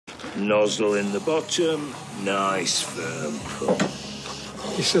Nozzle in the bottom, nice firm pull.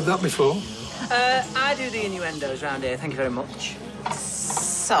 You said that before? I do the innuendos round here, thank you very much.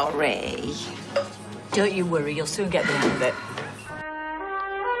 Sorry. Don't you worry, you'll soon get the hang of it.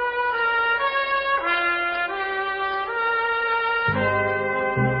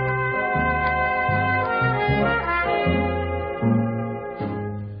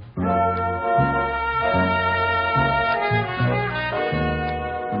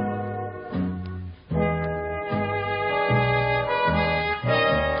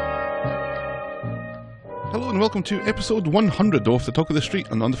 Welcome to episode 100 of The Talk of the Street,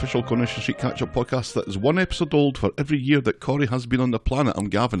 an unofficial Coronation Street catch-up podcast that is one episode old for every year that Corey has been on the planet. I'm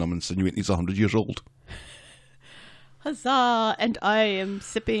Gavin, I'm insinuating he's 100 years old. Huzzah! And I am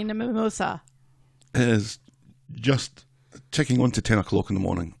sipping a mimosa. It is just ticking on to 10 o'clock in the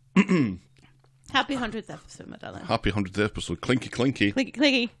morning. Happy 100th episode, my darling. Happy 100th episode. Clinky, clinky. Clinky,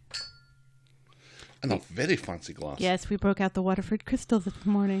 clinky. And a very fancy glass. Yes, we broke out the Waterford Crystal this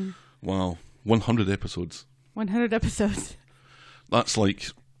morning. Wow. 100 episodes. 100 episodes. That's like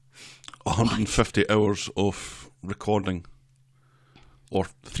 150 hours of recording, or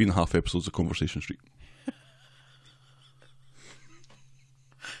 3.5 episodes of Conversation Street.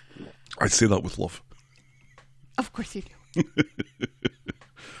 I say that with love. Of course you do.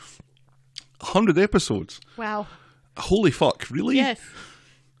 100 episodes. Wow. Holy fuck, really? Yes.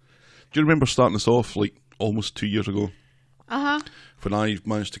 Do you remember starting this off like almost 2 years ago? Uh-huh. When I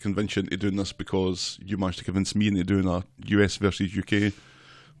managed to convince you into doing this because you managed to convince me into doing a US versus UK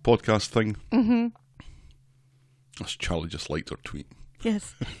podcast thing. Mm-hmm. That's Charlie just liked her tweet.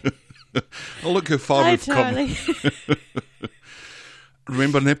 Yes. Oh, look how far we've Charlie. come.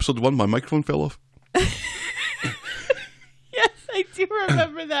 Remember in episode 1 my microphone fell off? Yes, I do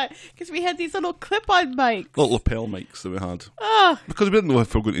remember that. Because we had these little clip-on mics. Little lapel mics that we had. Oh. Because we didn't know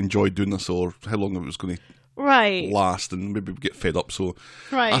if we were going to enjoy doing this or how long it was going to last, and maybe we'd get fed up. So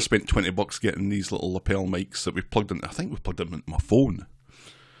I spent $20 getting these little lapel mics that we plugged in. I think we plugged them into my phone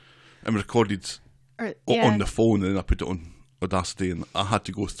and we recorded on the phone, and then I put it on Audacity, and I had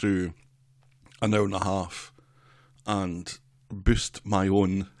to go through an hour and a half and boost my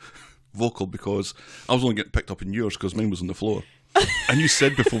own vocal because I was only getting picked up in yours because mine was on the floor. And you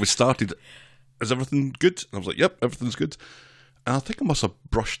said before we started, is everything good? And I was like, yep, everything's good. And I think I must have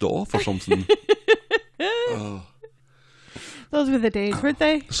brushed it off or something. Those were the days, weren't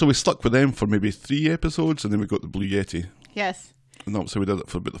they? So we stuck with them for maybe 3 episodes, and then we got the Blue Yeti. Yes. And that's how we did it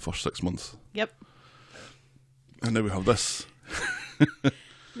for about the first 6 months. Yep. And now we have this.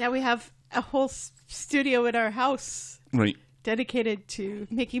 Now we have a whole studio in our house. Right. Dedicated to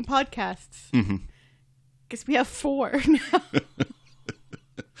making podcasts. Mm-hmm. Because we have 4 now.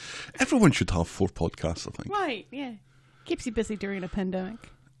 Everyone should have 4 podcasts, I think. Right, yeah. Keeps you busy during a pandemic.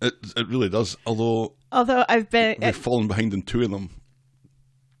 It really does. Although I've fallen behind in 2 of them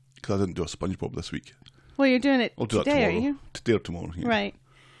because I didn't do a SpongeBob this week. Well, you're doing it I'll do today, that tomorrow. are you? Today or tomorrow, yeah. Right.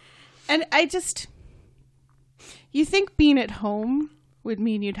 And you think being at home would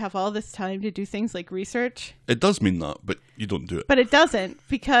mean you'd have all this time to do things like research? It does mean that, but you don't do it. But it doesn't,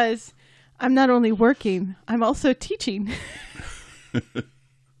 because I'm not only working, I'm also teaching.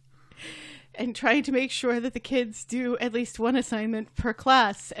 And trying to make sure that the kids do at least one assignment per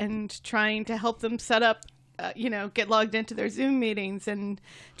class, and trying to help them set up, get logged into their Zoom meetings, and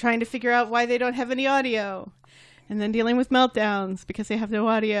trying to figure out why they don't have any audio. And then dealing with meltdowns because they have no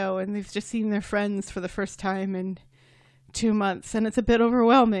audio and they've just seen their friends for the first time in 2 months. And it's a bit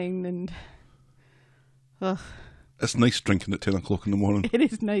overwhelming. And it's nice drinking at 10 o'clock in the morning. It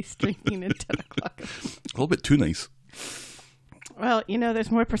is nice drinking at 10 o'clock. A little bit too nice. Well,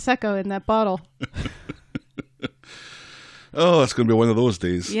 there's more Prosecco in that bottle. Oh, it's going to be one of those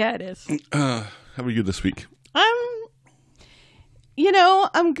days. Yeah, it is. How are you this week? I'm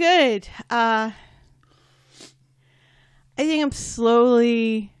good. I think I'm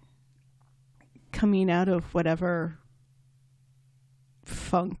slowly coming out of whatever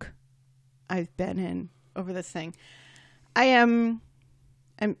funk I've been in over this thing. I'm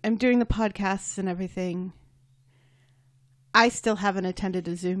doing the podcasts and everything. I still haven't attended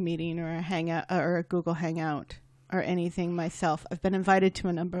a Zoom meeting or a Hangout or a Google Hangout or anything myself. I've been invited to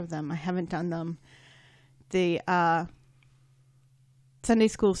a number of them. I haven't done them. The Sunday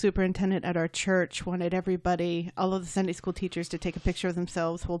school superintendent at our church wanted everybody, all of the Sunday school teachers, to take a picture of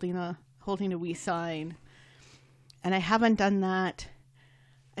themselves holding a wee sign. And I haven't done that.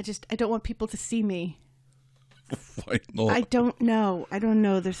 I don't want people to see me. Why not? I don't know.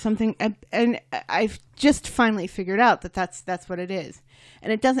 There's something, and I've just finally figured out that that's what it is.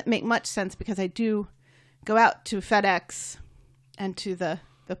 And it doesn't make much sense because I do go out to FedEx and to the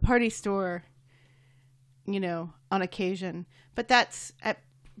the party store, on occasion. But that's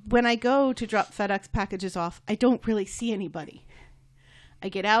when I go to drop FedEx packages off, I don't really see anybody. I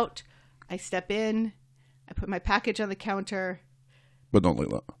get out, I step in, I put my package on the counter. But not like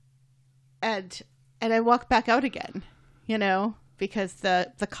that. And I walk back out again, because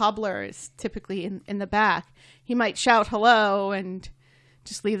the cobbler is typically in the back. He might shout hello and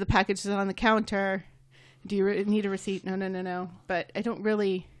just leave the packages on the counter. Do you need a receipt? No. But I don't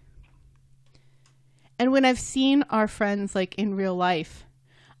really. And when I've seen our friends like in real life,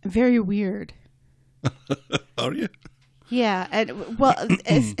 I'm very weird. Are you? Yeah. And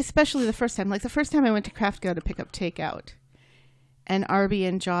especially the first time. Like the first time I went to CraftGo to pick up takeout. And Arby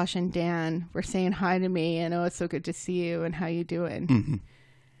and Josh and Dan were saying hi to me and, oh, it's so good to see you and how you doing. Mm-hmm.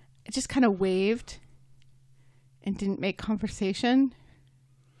 I just kind of waved and didn't make conversation.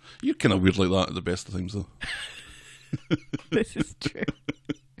 You're kind of weird like that at the best of times, though. This is true.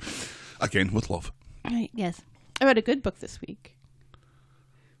 Again, with love. Yes. I read a good book this week.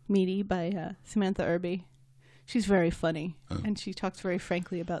 Meaty by Samantha Irby. She's very funny. And she talks very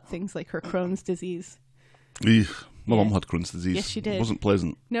frankly about things like her Crohn's disease. My mum had Crohn's disease. Yes, she did. It wasn't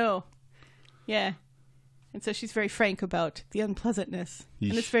pleasant. No. Yeah. And so she's very frank about the unpleasantness. Yeesh.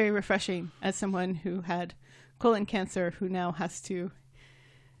 And it's very refreshing as someone who had colon cancer who now has to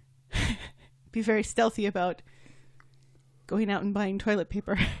be very stealthy about going out and buying toilet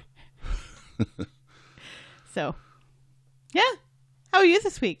paper. So, yeah. How are you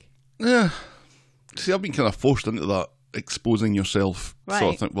this week? Yeah. See, I've been kind of forced into that exposing yourself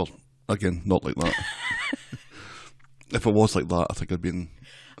sort of thing. Well, again, not like that. If it was like that, I think I'd be in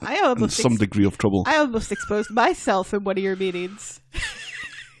some degree of trouble. I almost exposed myself in one of your meetings.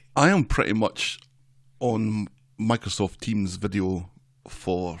 I am pretty much on Microsoft Teams video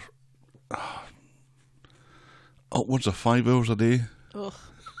for upwards of 5 hours a day. Ugh.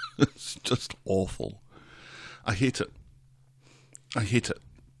 It's just awful. I hate it.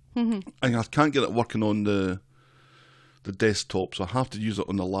 Mm-hmm. And I can't get it working on the desktop, so I have to use it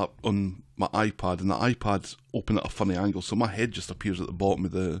on my iPad, and the iPad's open at a funny angle, so my head just appears at the bottom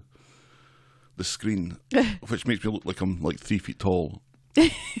of the screen, which makes me look like I'm like 3 feet tall.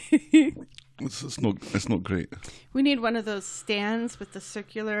 It's not great. We need one of those stands with the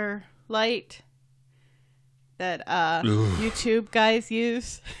circular light that YouTube guys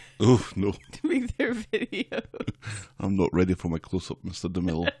use. Oh no! To make their videos. I'm not ready for my close-up, Mr.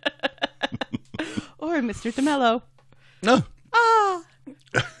 DeMello. Or Mr. DeMello. No. Ah.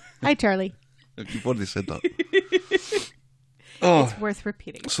 Hi, Charlie. You've already said that. It's worth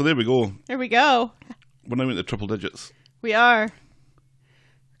repeating. So there we go. There we go. We're now into triple digits. We are.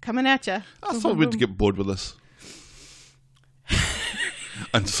 Coming at you. I thought we'd get bored with this.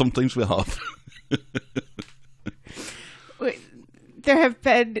 And sometimes we have. There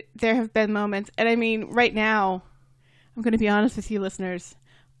have been moments, and I mean, right now, I'm going to be honest with you, listeners.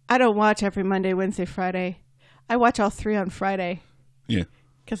 I don't watch every Monday, Wednesday, Friday. I watch all 3 on Friday. Yeah.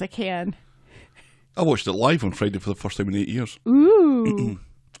 Because I can. I watched it live on Friday for the first time in 8 years. Ooh.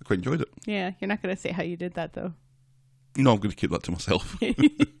 I quite enjoyed it. Yeah, you're not going to say how you did that, though. No, I'm going to keep that to myself. It's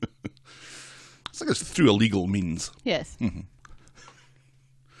like it's through illegal means. Yes. Mm-hmm.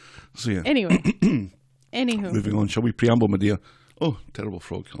 So, yeah. Anyway. Anywho. Moving on. Shall we preamble, my dear? Oh, terrible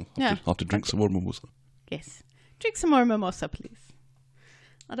frog. I'll have to drink some more mimosa. Yes. Drink some more mimosa, please.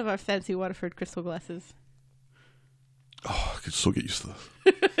 Out of our fancy Waterford crystal glasses. Oh, I could so get used to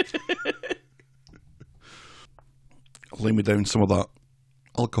this. Lay me down some of that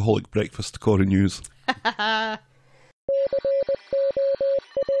alcoholic breakfast Corrie news.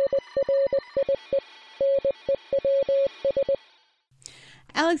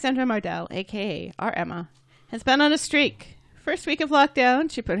 Alexandra Mardell, a.k.a. our Emma, has been on a streak. First week of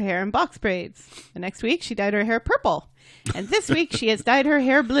lockdown, she put her hair in box braids. The next week, she dyed her hair purple. And this week, she has dyed her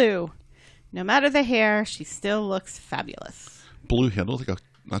hair blue. No matter the hair, she still looks fabulous. Blue hair? I don't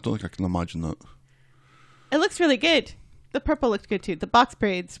think I can imagine that. It looks really good. The purple looked good too. The box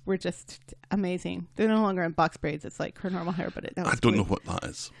braids were just amazing. They're no longer in box braids. It's like her normal hair, but I don't know what that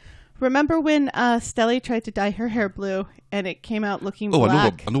is. Remember when Stelly tried to dye her hair blue and it came out looking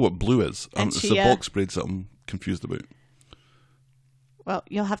black? I know what blue is. It's the box braids that I'm confused about. Well,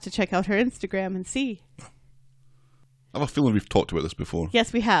 you'll have to check out her Instagram and see. I have a feeling we've talked about this before.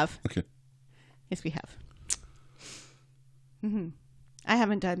 Yes, we have. Okay. Yes, we have. Mm-hmm. I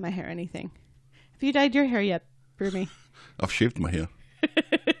haven't dyed my hair anything. Have you dyed your hair yet, Broomy? I've shaved my hair.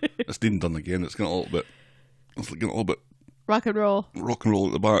 It's been done again. It's getting a little bit rock and roll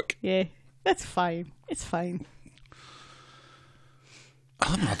at the back. Yeah, that's fine. It's fine. I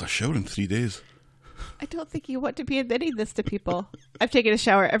haven't had a shower in 3 days. I don't think you want to be admitting this to people. I've taken a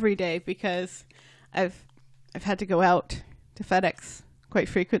shower every day because I've had to go out to FedEx quite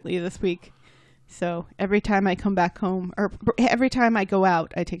frequently this week. So every time I come back home, or every time I go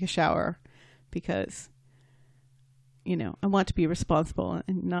out, I take a shower because, I want to be responsible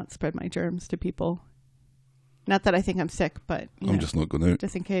and not spread my germs to people. Not that I think I'm sick, but I'm just not going out.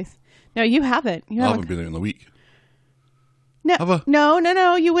 Just in case. No, you haven't. I haven't been out in a week. No, Have I?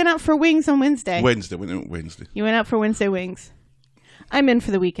 No. You went out for wings on Wednesday. Went out Wednesday. You went out for Wednesday wings. I'm in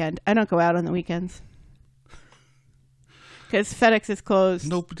for the weekend. I don't go out on the weekends. Because FedEx is closed.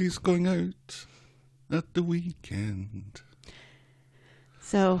 Nobody's going out at the weekend.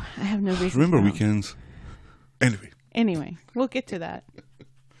 So I have no reason Remember to weekends. Anyway, we'll get to that. I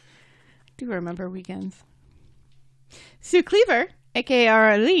do remember weekends. Sue Cleaver, a.k.a.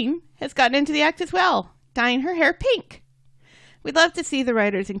 Arlene, has gotten into the act as well, dyeing her hair pink. We'd love to see the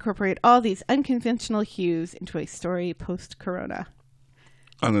writers incorporate all these unconventional hues into a story post-corona.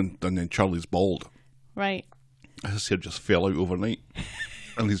 And then Charlie's bald. Right. His hair just fell out overnight.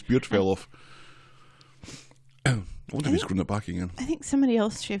 And his beard fell off. I wonder if he's growing it back again. I think somebody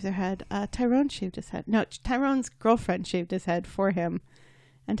else shaved their head. Tyrone shaved his head. No, Tyrone's girlfriend shaved his head for him.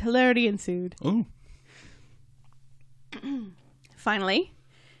 And hilarity ensued. Oh. Finally,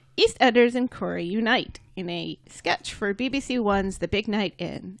 EastEnders and Corey unite in a sketch for BBC One's The Big Night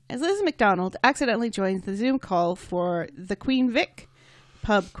In, as Liz McDonald accidentally joins the Zoom call for the Queen Vic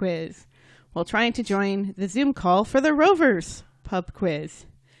pub quiz, while trying to join the Zoom call for the Rovers pub quiz.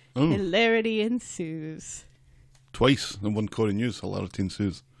 Oh. Hilarity ensues. Twice in one Corey News, hilarity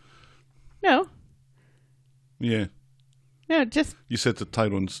ensues. No. Yeah. No, just... You said that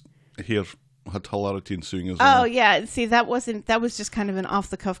Tyrone's hair had hilarity ensuing as well. Oh, yeah. See, that was just kind of an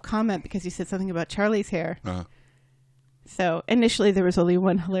off-the-cuff comment because you said something about Charlie's hair. Uh-huh. So, initially there was only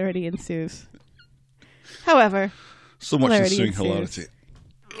one hilarity ensues. However... So much ensuing hilarity.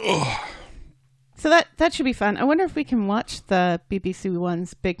 Ugh. So that should be fun. I wonder if we can watch the BBC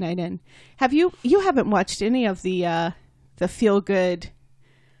One's Big Night In. You haven't watched any of the feel-good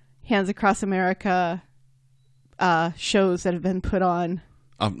Hands Across America shows that have been put on?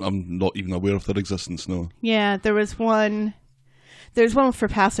 I'm not even aware of their existence, no. Yeah, there's one for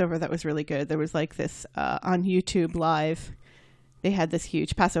Passover that was really good. There was like this on YouTube Live. They had this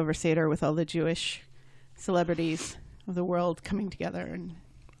huge Passover Seder with all the Jewish celebrities of the world coming together and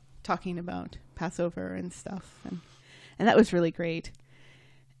talking about Passover and stuff. And that was really great.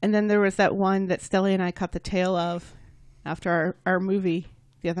 And then there was that one that Stelly and I caught the tail of after our movie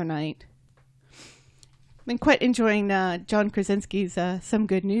the other night. I've been quite enjoying John Krasinski's Some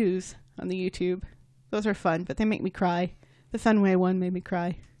Good News on the YouTube. Those are fun, but they make me cry. The Fenway one made me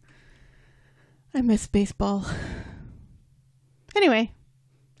cry. I miss baseball. Anyway,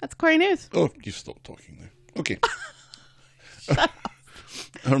 that's Corey News. Oh, you stopped talking there. Okay.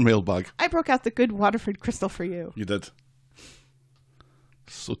 Our mailbag. I broke out the good Waterford Crystal for you. You did.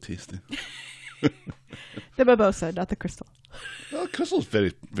 So tasty. The Babosa, not the Crystal. Well, Crystal's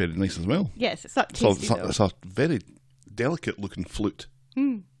very, very nice as well. Yes, it's not tasty, though. It's a very delicate-looking flute.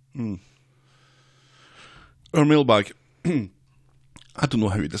 Mm. Our mailbag. I don't know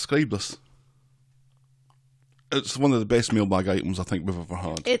how to describe this. It's one of the best mailbag items I think we've ever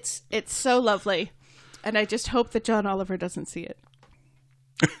had. It's so lovely. And I just hope that John Oliver doesn't see it.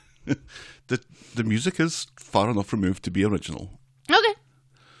 The music is far enough removed to be original. Okay.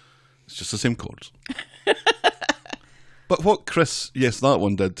 It's just the same chords. But what Chris, yes, that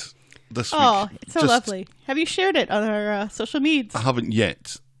one did this week. Oh, it's so lovely. Have you shared it on our social medias? I haven't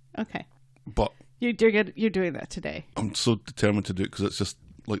yet. Okay. But you're doing that today. I'm so determined to do it because it's just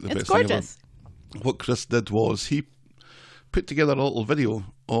like the best gorgeous. thing ever. What Chris did was he put together a little video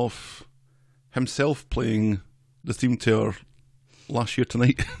of himself playing the theme to our Last Year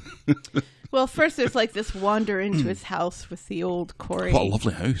Tonight. Well, first there's like this wander into his house with the old Corey. What a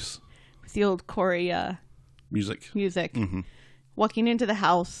lovely house. With the old Corey music. Mm-hmm. Walking into the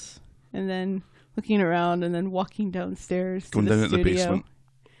house and then looking around and then walking downstairs. Going to the down studio. at the basement.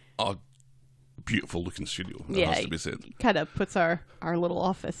 A beautiful looking studio. That has to be said. Kind of puts our little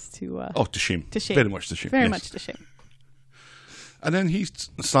office to shame. To shame. Very much to shame. Very much to shame. And then he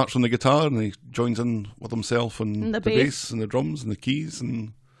starts on the guitar and he joins in with himself and the bass and the drums and the keys.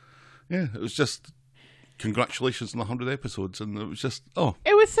 And yeah, it was just congratulations on 100 episodes. And it was just,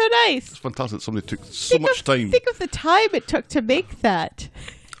 it was so nice. It's fantastic. Somebody took so much time. Think of the time it took to make that.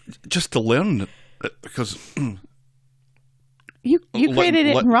 Just to learn it, because you created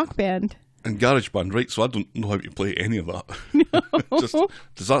it in Rock Band. In GarageBand, right? So I don't know how to play any of that. No.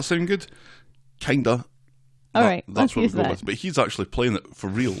 Does that sound good? Kinda. All right, that's what we go with. But he's actually playing it for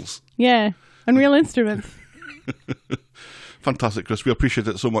reals. Yeah. Unreal Instruments. Fantastic, Chris. We appreciate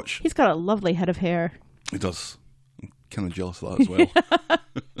it so much. He's got a lovely head of hair. He does. I'm kind of jealous of that as well.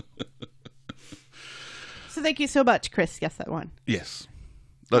 So thank you so much, Chris. Yes, that one. Yes.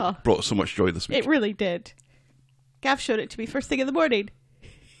 That brought us so much joy this week. It really did. Gav showed it to me first thing in the morning.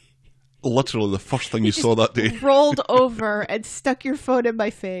 Literally the first thing you saw that day. Rolled over and stuck your phone in my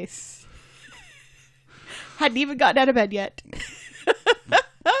face. Hadn't even gotten out of bed yet.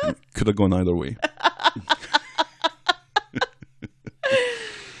 Could have gone either way.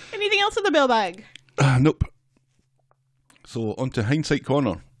 Anything else in the mailbag? Nope. So on to Hindsight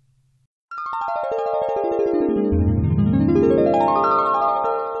Corner.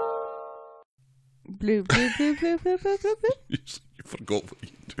 Blue, blue, blue, blue, blue, blue, blue, blue. You forgot what you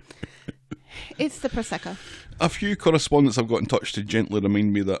do. It's the Prosecco. A few correspondents have got in touch to gently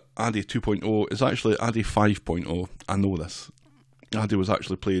remind me that Addy 2.0 is actually Addy 5.0. I know this. Addy was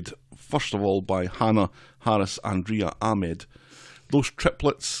actually played, first of all, by Hannah Harris and Ria Ahmed. Those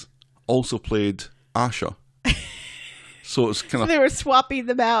triplets also played Asha. So it's kind of... They were swapping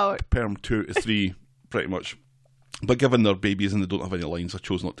them out. Perm 2 to 3, pretty much. But given they're babies and they don't have any lines, I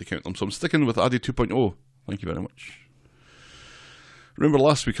chose not to count them. So I'm sticking with Addy 2.0. Thank you very much. Remember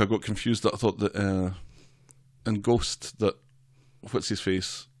last week I got confused that I thought that in Ghost that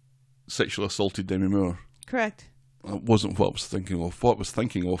what's-his-face sexually assaulted Demi Moore. Correct. That wasn't what I was thinking of. What I was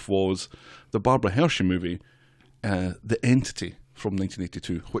thinking of was the Barbara Hershey movie, The Entity, from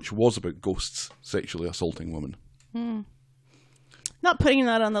 1982, which was about ghosts sexually assaulting women. Not putting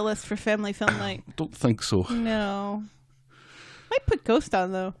that on the list for family film night. Don't think so. No. Might put Ghost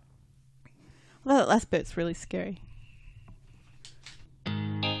on, though. Well, that last bit's really scary.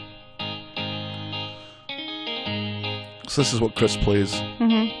 So this is what Chris plays.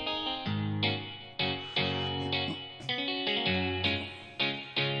 Mm-hmm.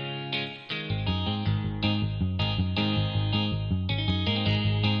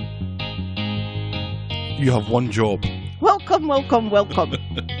 You have one job. Welcome, welcome, welcome.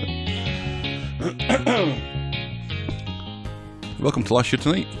 Welcome to Last Year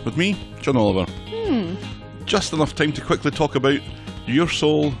Tonight with me, John Oliver. Just enough time to quickly talk about your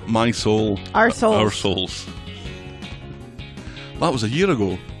soul, my soul, Our souls. Our souls. That was a year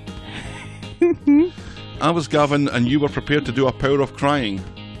ago. I was Gavin and you were prepared to do a power of crying.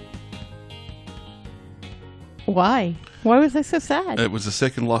 Why? Why was I so sad? It was the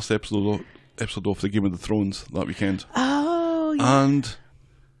second last episode of the Game of the Thrones that weekend. Oh, yeah. And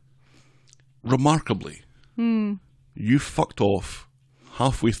remarkably, you fucked off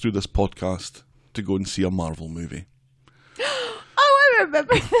halfway through this podcast to go and see a Marvel movie. Oh, I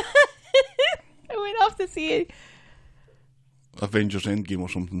remember that. I went off to see it. Avengers Endgame or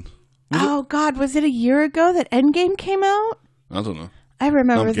something. God, was it a year ago that Endgame came out? I don't know. I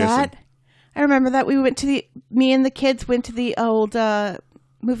remember I'm that. guessing. I remember that me and the kids went to the old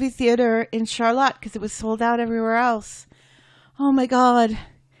movie theater in Charlotte because it was sold out everywhere else. Oh my God.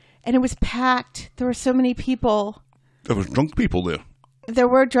 And it was packed. There were so many people. There was drunk people there. There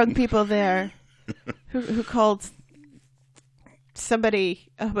were drunk people there who called somebody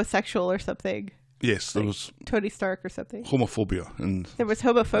a homosexual or something. Yes, there was Tony Stark or something. homophobia. And There was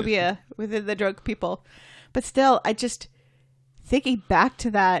homophobia within the drunk people. But still, I just, thinking back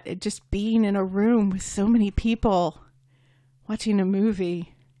to that, and just being in a room with so many people watching a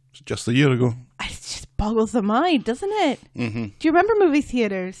movie. just a year ago. It just boggles the mind, doesn't it? Mm-hmm. Do you remember movie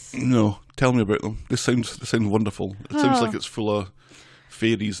theaters? No, tell me about them. They sound wonderful. It sounds like it's full of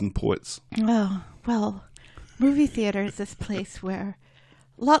fairies and poets. Oh, well, movie theater is this place where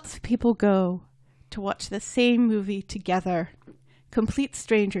lots of people go to watch the same movie together. Complete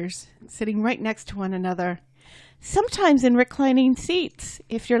strangers sitting right next to one another. Sometimes in reclining seats,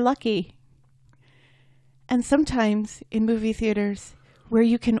 if you're lucky. And sometimes in movie theaters where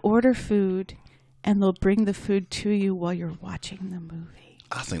you can order food and they'll bring the food to you while you're watching the movie.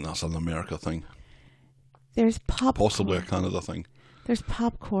 I think that's an America thing. There's popcorn. Possibly a Canada thing. There's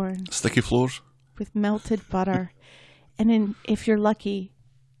popcorn Sticky floors? with melted butter. And if you're lucky,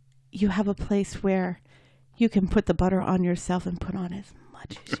 you have a place where you can put the butter on yourself and put on as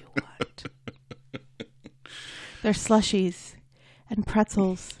much as you want. There's slushies and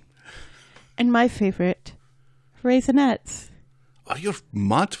pretzels. And my favorite, Raisinets. Oh, you're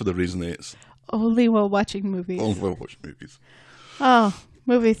mad for the Raisinets. Only while watching movies. Only while watching movies. Oh,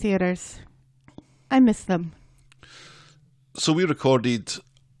 movie theaters. I miss them. So we recorded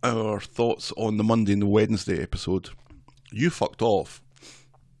our thoughts on the Monday and the Wednesday episode. You fucked off.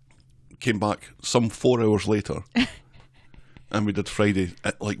 Came back some 4 hours later And we did Friday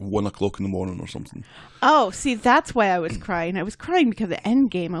at like 1 o'clock in the morning or something. Oh, see, that's why I was crying. I was crying because of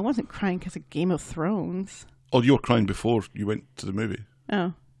Endgame. I wasn't crying because of Game of Thrones. Oh, you were crying before you went to the movie.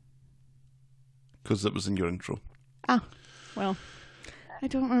 Oh. Because it was in your intro. Ah, well, I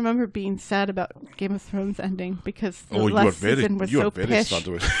don't remember being sad about Game of Thrones ending because the last season was so pish. Sad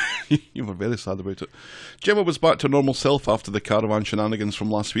about it. You were very sad about it. Gemma was back to normal self after the caravan shenanigans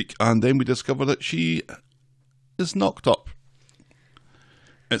from last week, and then we discovered that she is knocked up.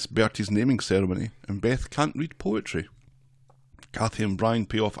 It's Bertie's naming ceremony, and Beth can't read poetry. Kathy and Brian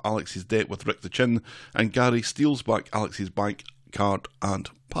pay off Alex's debt with Rick the Chin, and Gary steals back Alex's bank card and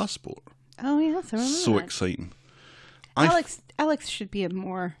passport. Oh, yes, I remember So that. exciting. Alex should be in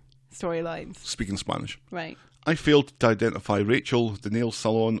more storylines. Speaking Spanish. Right. I failed to identify Rachel, the nail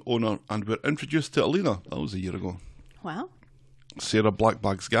salon owner, and were introduced to Alina. That was a year ago. Wow. Sarah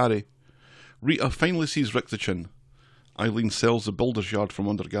blackbags Gary. Rita finally sees Rick the Chin. Eileen sells the builder's yard from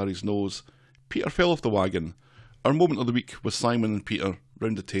under Gary's nose. Peter fell off the wagon. Our moment of the week was Simon and Peter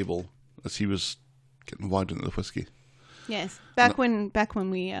round the table as he was getting wired into the whiskey. Yes. Back when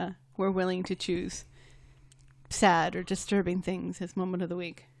we were willing to choose sad or disturbing things as moment of the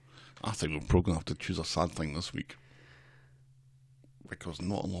week. I think we're probably going to have to choose a sad thing this week. Because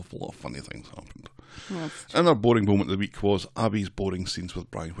not an awful lot of funny things happened. And our boring moment of the week was Abby's boring scenes with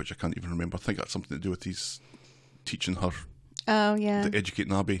Brian, which I can't even remember. I think that's something to do with his teaching her. Oh, yeah. The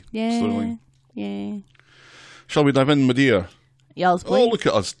Educating Abby storyline. Yeah. Yeah. Shall we dive in, my dear? Yes, please. Oh, look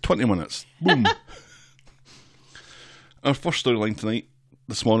at us. 20 minutes. Boom. Our first storyline tonight,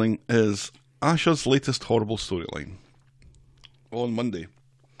 this morning, is Asha's latest horrible storyline. On Monday,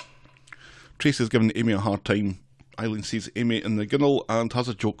 Tracy's giving Amy a hard time. Eileen sees Amy in the ginnel and has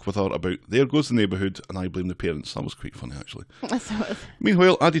a joke with her about there goes the neighbourhood and I blame the parents. That was quite funny, actually.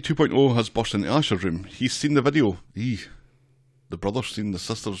 Meanwhile, Addy 2.0 has burst into Asha's room. He's seen the video. The brother's seen the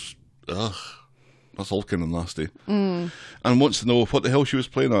sisters. Ugh. That's all kind of nasty. And wants to know what the hell she was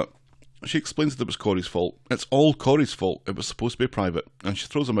playing at. She explains that it was Corey's fault. It's all Corey's fault. It was supposed to be private. And she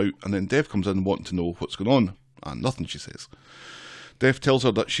throws him out, and then Dev comes in wanting to know what's going on. And nothing, she says. Dev tells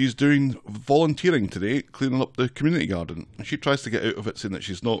her that she's doing volunteering today, cleaning up the community garden. And she tries to get out of it, saying that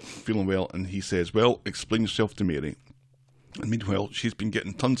she's not feeling well. And he says, well, explain yourself to Mary. And meanwhile, she's been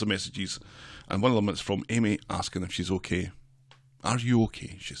getting tons of messages. And one of them is from Amy asking if she's okay. Are you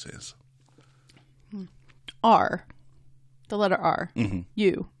okay, she says. R. The letter R. Mm-hmm.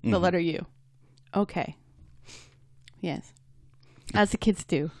 U. The letter U. Okay. Yes. As the kids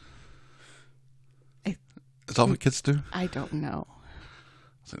do. Is that what kids do? I don't know.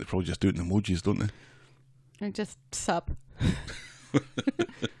 I think they probably just do it in emojis, don't they? Or just sup.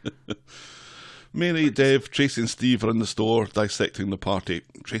 Mary, Dev, Tracy and Steve are in the store dissecting the party.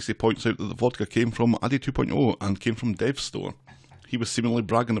 Tracy points out that the vodka came from Addy 2.0 and came from Dev's store. He was seemingly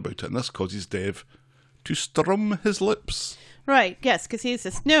bragging about it, and this causes Dev to strum his lips. Right, yes, because he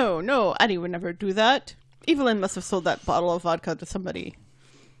says, no, Addy would never do that. Evelyn must have sold that bottle of vodka to somebody.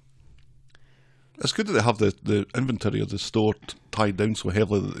 It's good that they have the inventory of the store tied down so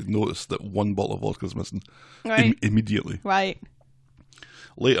heavily that they notice that one bottle of vodka is missing immediately. Right.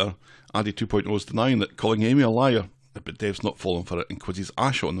 Later, Addy 2.0 is denying that, calling Amy a liar, but Dev's not falling for it and quizzes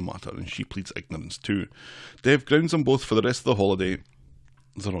Asha on the matter, and she pleads ignorance too. Dev grounds them both for the rest of the holiday.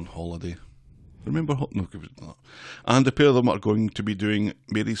 They're on holiday. Remember? No, and the pair of them are going to be doing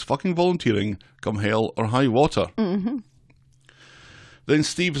Mary's fucking volunteering, come hell or high water. Mm-hmm. Then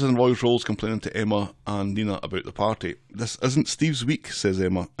Steve is in Roy's Rolls complaining to Emma and Nina about the party. This isn't Steve's week, says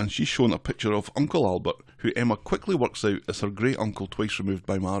Emma, and she's shown a picture of Uncle Albert, who Emma quickly works out is her great uncle twice removed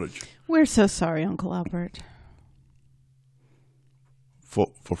by marriage. We're so sorry, Uncle Albert.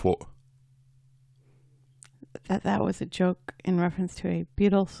 For what? That was a joke in reference to a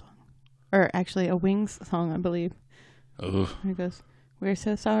Beatles song. Or actually a Wings song, I believe. Oh. He goes, we're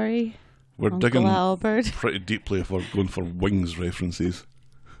so sorry, We're Uncle digging Albert. pretty deeply if we're going for Wings references.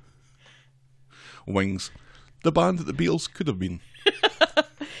 Wings. The band that the Beatles could have been.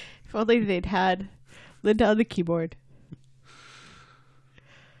 If only they'd had Linda on the keyboard.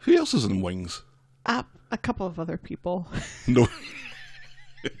 Who else is in Wings? A couple of other people. No.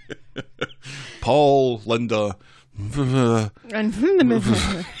 Paul, Linda,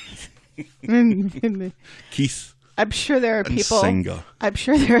 Keith. I'm sure there are people. Singer. I'm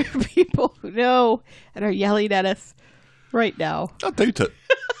sure there are people who know and are yelling at us right now. I doubt it.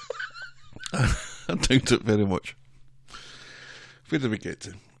 I doubt it very much. Where did we get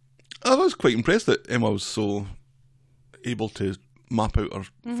to? I was quite impressed that Emma was so able to map out her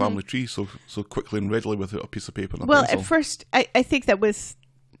family tree so quickly and readily without a piece of paper and a pencil. At first, I think that was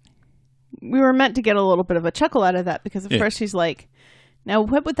we were meant to get a little bit of a chuckle out of that because at first she's like, now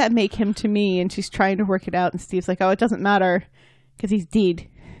what would that make him to me? And she's trying to work it out. And Steve's like, oh, it doesn't matter because he's dead.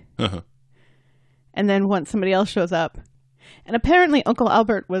 Uh-huh. And then once somebody else shows up. And apparently Uncle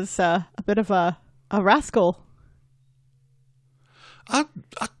Albert was a bit of a rascal. I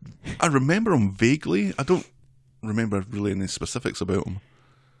remember him vaguely. I don't remember really any specifics about him.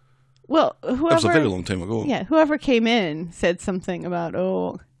 Well, whoever... That was a very long time ago. Yeah, whoever came in said something about,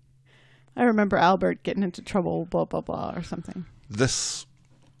 I remember Albert getting into trouble, blah, blah, blah, or something. This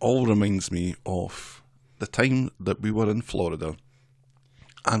all reminds me of the time that we were in Florida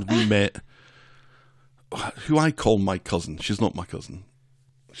and we met who I call my cousin. She's not my cousin.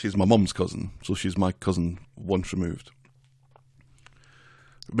 She's my mum's cousin, so she's my cousin once removed.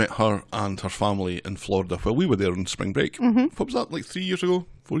 We met her and her family in Florida while we were there on spring break. Mm-hmm. What was that, like 3 years ago?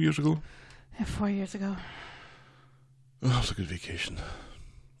 4 years ago? Yeah, 4 years ago. Oh, that was a good vacation.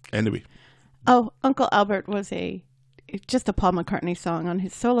 Anyway. Oh, Uncle Albert was just a Paul McCartney song on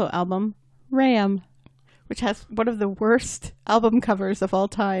his solo album, Ram, which has one of the worst album covers of all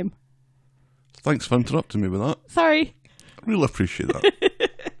time. Thanks for interrupting me with that. Sorry. I really appreciate that.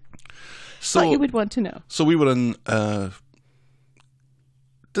 Thought you would want to know. So we were in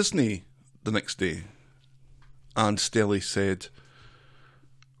Disney the next day, and Stelly said,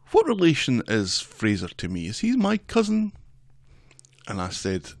 what relation is Fraser to me? Is he my cousin? And I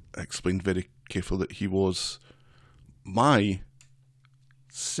explained very carefully that he was my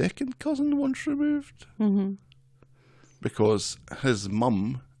second cousin once removed. Mm-hmm. Because his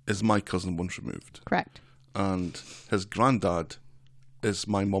mum is my cousin once removed. Correct. And his granddad is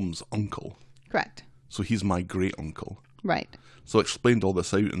my mum's uncle. Correct. So he's my great uncle. Right. So I explained all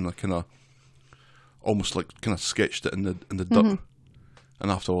this out and I kind of almost like kind of sketched it in the dirt. Mm-hmm. And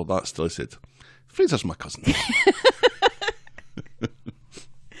after all that, still I said, Fraser's my cousin.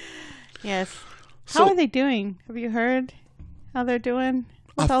 Yes. How are they doing? Have you heard how they're doing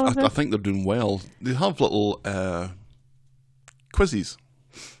with all of this? I think they're doing well. They have little quizzes,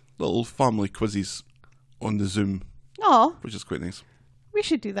 little family quizzes on the Zoom. Oh. Which is quite nice. We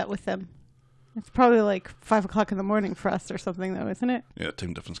should do that with them. It's probably like 5 o'clock in the morning for us or something though, isn't it? Yeah,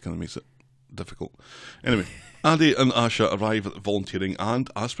 time difference kind of makes it difficult. Anyway, Addie and Asha arrive at the volunteering and,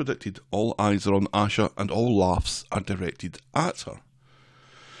 as predicted, all eyes are on Asha and all laughs are directed at her.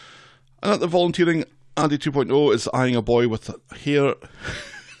 And at the volunteering, Addie 2.0 is eyeing a boy with hair.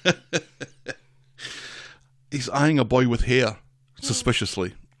 He's eyeing a boy with hair,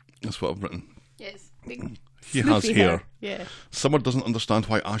 suspiciously. That's what I've written. Yes. He has hair. Yeah. Summer doesn't understand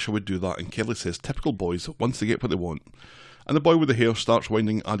why Asha would do that, and Kelly says, typical boys, once they get what they want. And the boy with the hair starts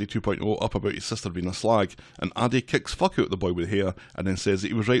winding Addie 2.0 up about his sister being a slag, and Addie kicks fuck out the boy with hair, and then says that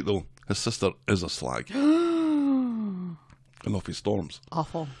he was right though, his sister is a slag. And off he storms.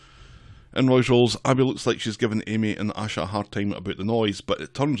 Awful. In Roy's Rolls, Abby looks like she's giving Amy and Asha a hard time about the noise, but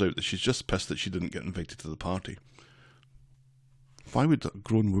it turns out that she's just pissed that she didn't get invited to the party. Why would a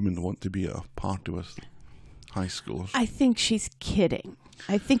grown woman want to be at a party with high schoolers? I think she's kidding.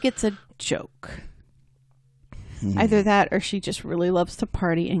 I think it's a joke. Either that or she just really loves to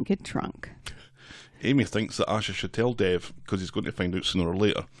party and get drunk. Amy thinks that Asha should tell Dev because he's going to find out sooner or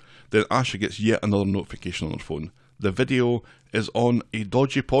later. Then Asha gets yet another notification on her phone. The video is on a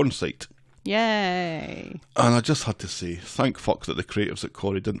dodgy porn site. Yay. And I just had to say, thank fuck that the creatives at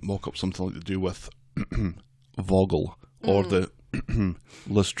Corey didn't mock up something like to do with Voggle or the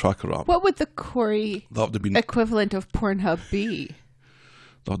Liz Tracker app. What would the Corey equivalent of Pornhub be?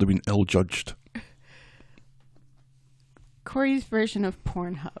 That would have been ill-judged. Corey's version of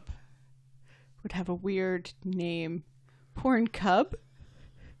Pornhub would have a weird name. Porn Cub?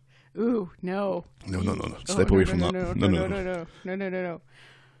 Ooh, no. No. Step away from that. No.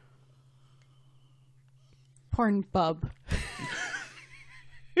 Porn Bub.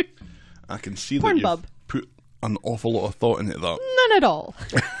 I can see Porn that Bub. you've put an awful lot of thought into that. None at all.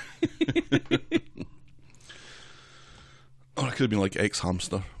 Or it could have been like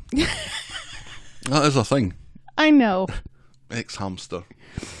X-Hamster. That is a thing. I know. X-Hamster.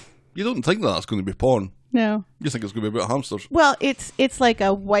 You don't think that's going to be porn. No. You think it's going to be about hamsters. Well, it's like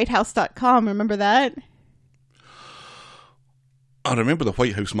a whitehouse.com. Remember that? I remember the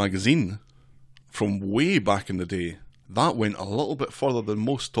White House magazine from way back in the day. That went a little bit further than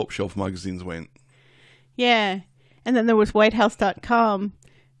most top shelf magazines went. Yeah. And then there was whitehouse.com,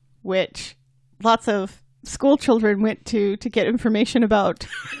 which lots of school children went to get information about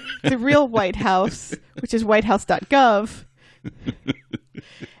the real White House, which is whitehouse.gov.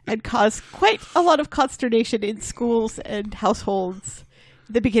 And caused quite a lot of consternation in schools and households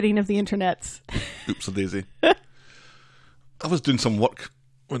at the beginning of the internets. Oops-a-daisy. I was doing some work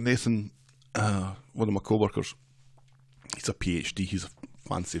with Nathan one of my co-workers, he's a PhD, he's a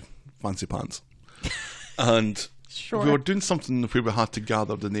fancy pants. And we were doing something where we had to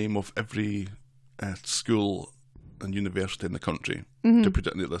gather the name of every school and university in the country to put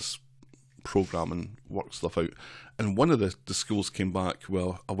it into this program and work stuff out. And one of the schools came back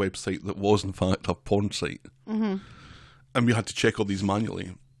with a website that was in fact a porn site. And we had to check all these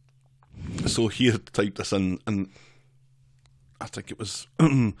manually. So he had typed this in, and I think it was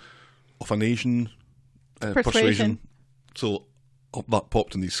of an Asian persuasion. So up that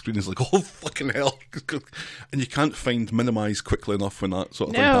popped on these screens, like, oh fucking hell. And you can't find minimise quickly enough when that sort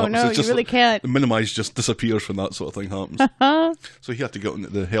of thing happens. No, you really can't. Minimise just disappears when that sort of thing happens. So he had to get on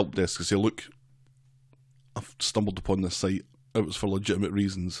the help desk and say, look, I've stumbled upon this site. It was for legitimate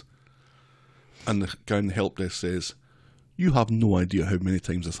reasons. And the guy in the help desk says, you have no idea how many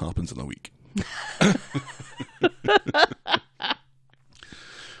times this happens in a week.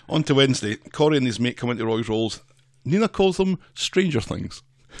 On to Wednesday. Corey and his mate come into Roy's Rolls. Nina calls them Stranger Things.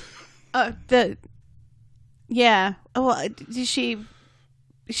 Yeah. Oh, did she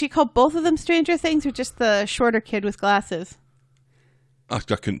call both of them Stranger Things, or just the shorter kid with glasses? I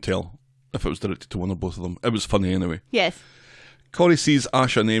couldn't tell if it was directed to one or both of them. It was funny anyway. Yes. Corey sees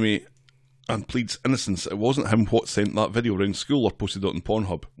Asha and Amy and pleads innocence. It wasn't him what sent that video around school or posted it on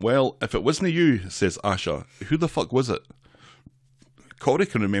Pornhub. Well, if it wasn't you, says Asha, who the fuck was it? Corey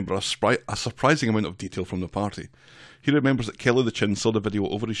can remember a surprising amount of detail from the party. He remembers that Kelly the Chin saw the video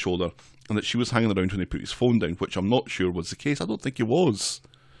over his shoulder and that she was hanging around when he put his phone down, which I'm not sure was the case. I don't think he was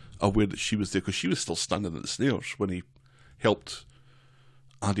aware that she was there because she was still standing at the stairs when he helped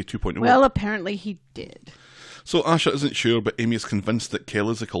Addy 2.0. Well, apparently he did. So Asha isn't sure, but Amy is convinced that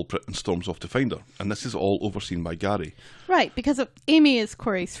Kelly's the culprit and storms off to find her. And this is all overseen by Gary. Right, because Amy is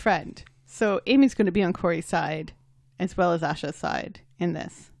Corey's friend. So Amy's going to be on Corey's side as well as Asha's side in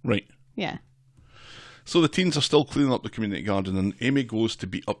this. Right. Yeah. So the teens are still cleaning up the community garden, and Amy goes to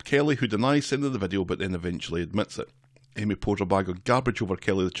beat up Kelly, who denies sending the video but then eventually admits it. Amy pours a bag of garbage over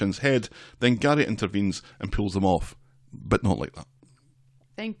Kelly the Chin's head, then Gary intervenes and pulls them off. But not like that.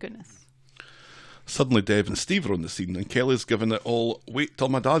 Thank goodness. Suddenly Dev and Steve are on the scene, and Kelly's giving it all, wait till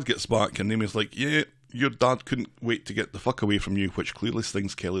my dad gets back, and Amy's like, yeah, your dad couldn't wait to get the fuck away from you, which clearly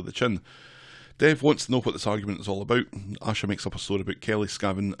stings Kelly the Chin. Dev wants to know what this argument is all about. Asha makes up a story about Kelly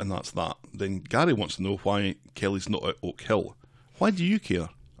scavenging, and that's that. Then Gary wants to know why Kelly's not at Oak Hill. Why do you care?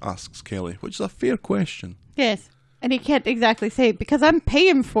 Asks Kelly, which is a fair question. Yes, and he can't exactly say, because I'm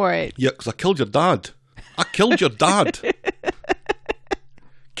paying for it. Yeah, because I killed your dad. I killed your dad.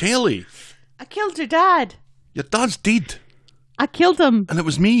 Kelly. I killed your dad. Your dad's dead. I killed him. And it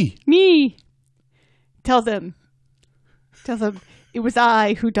was me. Me. Tell them it was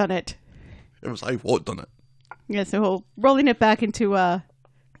I who done it. It was I what done it. Yeah, so rolling it back into,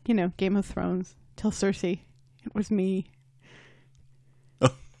 Game of Thrones. Tell Cersei, it was me.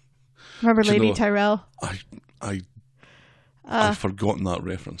 Remember Lady Tyrell? I've forgotten that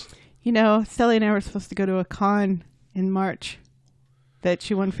reference. Sally and I were supposed to go to a con in March that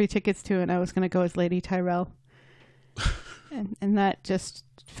she won free tickets to, and I was going to go as Lady Tyrell. and that just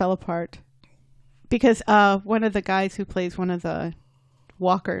fell apart. Because one of the guys who plays one of the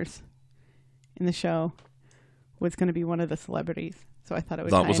walkers in the show was going to be one of the celebrities. So I thought it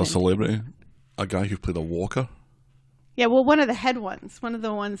was that was a celebrity? A guy who played a walker? Yeah, well, one of the head ones. One of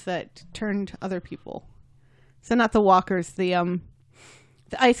the ones that turned other people. So not the walkers, the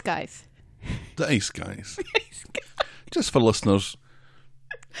ice guys. The ice guys. Just for listeners,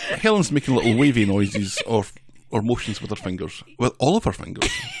 Helen's making little wavy noises or motions with her fingers. With all of her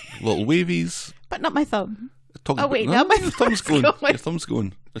fingers. Little wavies. But not my thumb. Not my thumb's going. Your thumb's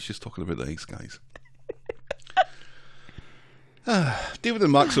going. She's talking about the ice guys. David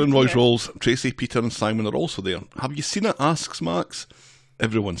and Max are in Roy's Rolls. Tracy, Peter and Simon are also there. Have you seen it? Asks Max.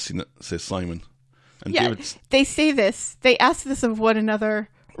 Everyone's seen it, says Simon. And yeah, they say this. They ask this of one another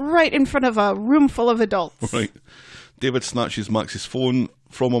right in front of a room full of adults. Right. David snatches Max's phone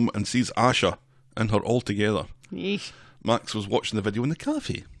from him and sees Asha and her all together. Yeesh. Max was watching the video in the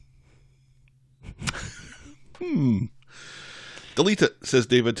cafe. Delete it, says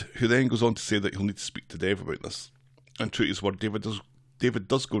David, who then goes on to say that he'll need to speak to Dev about this. And true to his word, David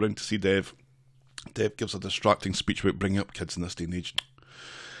does go round to see Dev. Dev gives a distracting speech about bringing up kids in this day and age.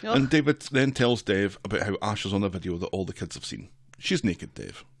 Ugh. And David then tells Dev about how Asha's on a video that all the kids have seen. She's naked,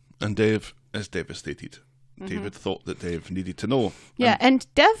 Dev. And Dev is devastated. Mm-hmm. David thought that Dev needed to know. Yeah, and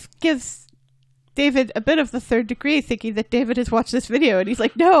Dev gives David a bit of the third degree, thinking that David has watched this video. And he's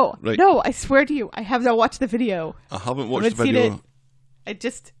like, no, I swear to you, I have not watched the video. I haven't watched the video. I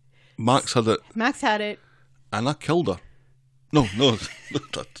just... Max had it. Max had it. And I killed her. No, that's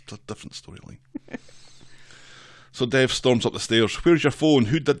a different storyline. So Dev storms up the stairs. Where's your phone?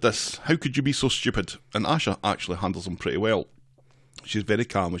 Who did this? How could you be so stupid? And Asha actually handles him pretty well. She's very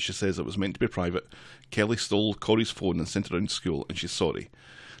calm as she says it was meant to be private. Kelly stole Corey's phone and sent it around school, and she's sorry.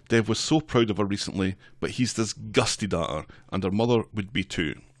 Dev was so proud of her recently, but he's disgusted at her, and her mother would be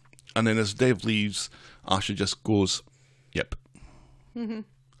too. And then as Dev leaves, Asha just goes, yep. Mm-hmm.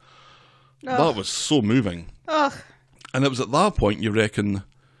 That was so moving. Ugh. And it was at that point you reckon,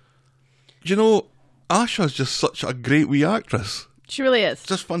 you know, Asha's just such a great wee actress. She really is.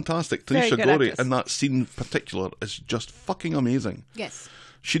 Just fantastic. Tanisha Gorey in that scene in particular is just fucking amazing. Yes.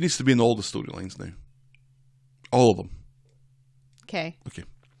 She needs to be in all the storylines now. All of them. Okay.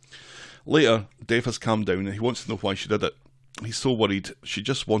 Later, Dev has calmed down and he wants to know why she did it. He's so worried. She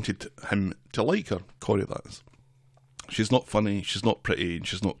just wanted him to like her. Corey, that is. She's not funny, she's not pretty, and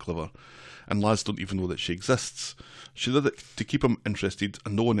she's not clever. And lads don't even know that she exists. She did it to keep him interested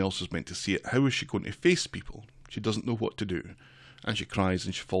and no one else was meant to see it. How is she going to face people? She doesn't know what to do. And she cries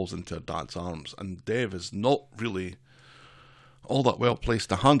and she falls into her dad's arms. And Dev is not really all that well placed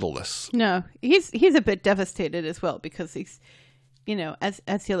to handle this. No, he's a bit devastated as well because he's, you know,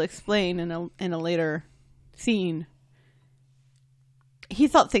 as he'll explain in a later scene, he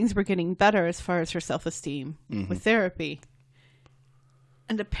thought things were getting better as far as her self-esteem with therapy.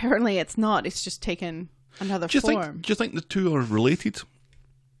 And apparently it's not. It's just taken another form. Do you think the two are related?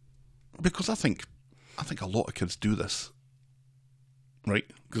 Because I think a lot of kids do this. Right?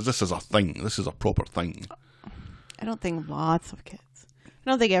 Because this is a thing. This is a proper thing. I don't think lots of kids. I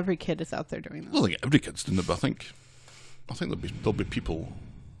don't think every kid is out there doing that. I don't think every kid's doing it, but I think there'll be people.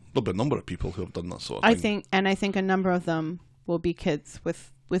 There'll be a number of people who have done that sort of thing. I think a number of them will be kids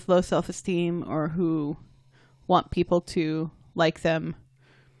with low self-esteem or who want people to like them.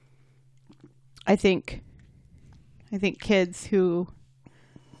 I think kids who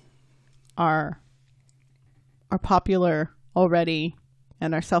are popular already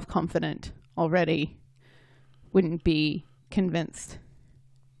and are self-confident already wouldn't be convinced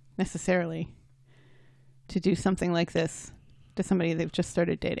necessarily to do something like this to somebody they've just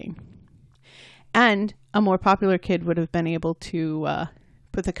started dating. And a more popular kid would have been able to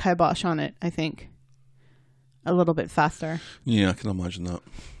put the kibosh on it, I think, a little bit faster. Yeah, I can imagine that.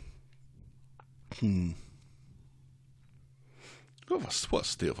 What a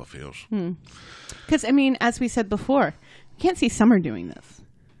state of affairs. Because, I mean, as we said before, you can't see Summer doing this.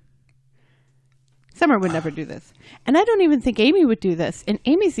 Summer would never do this. And I don't even think Amy would do this. And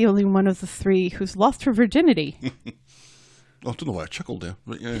Amy's the only one of the three who's lost her virginity. I don't know why I chuckled there,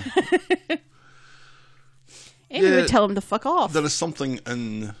 but yeah. Amy would tell him to fuck off. There is something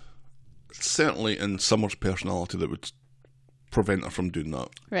certainly in Summer's personality that would prevent her from doing that.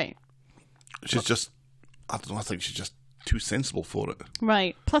 Right. She's just, I don't know, I think she's just too sensible for it.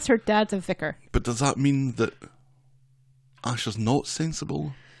 Right. Plus her dad's a vicar. But does that mean that Asha's not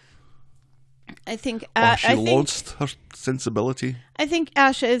sensible? I think... or she lost her sensibility? I think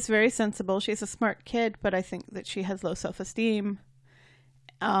Asha is very sensible. She's a smart kid, but I think that she has low self-esteem.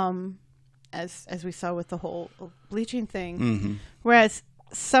 As we saw with the whole bleaching thing. Mm-hmm. Whereas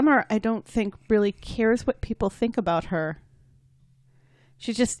Summer, I don't think really cares what people think about her.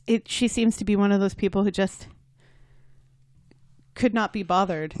 She seems to be one of those people who just could not be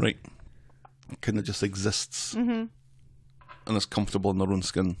bothered. Right. Kind of just exists. Mm-hmm. And is comfortable in their own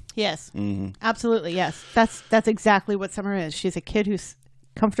skin. Yes. Mm-hmm. Absolutely, yes. That's exactly what Summer is. She's a kid who's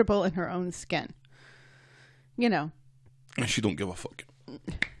comfortable in her own skin. You know. And she don't give a fuck.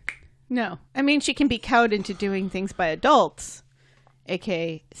 No. I mean, she can be cowed into doing things by adults,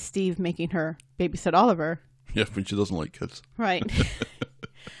 a.k.a. Steve making her babysit Oliver. Yeah, when she doesn't like kids. Right.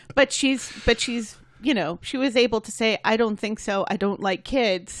 But she's, you know, she was able to say, I don't think so. I don't like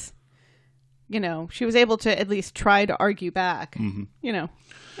kids. You know, she was able to at least try to argue back. Mm-hmm. You know.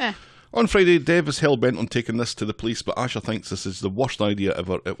 On Friday, Dev is hell-bent on taking this to the police, but Asha thinks this is the worst idea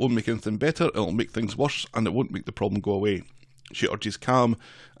ever. It won't make anything better, it'll make things worse, and it won't make the problem go away. She urges calm,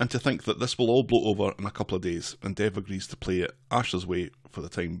 and to think that this will all blow over in a couple of days, and Dev agrees to play it Asha's way for the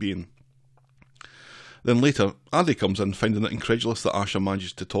time being. Then later, Addy comes in, finding it incredulous that Asha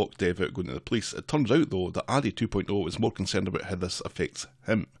managed to talk Dev out going to the police. It turns out, though, that Addy 2.0 is more concerned about how this affects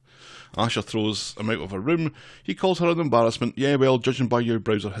him. Asha throws him out of her room. He calls her an embarrassment. Yeah, well, judging by your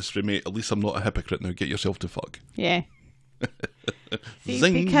browser history, mate, at least I'm not a hypocrite now. Get yourself to fuck. Yeah.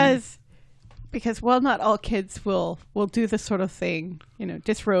 See, because while not all kids will do this sort of thing, you know,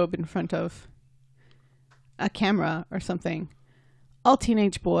 disrobe in front of a camera or something, all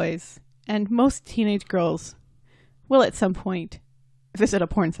teenage boys and most teenage girls will at some point visit a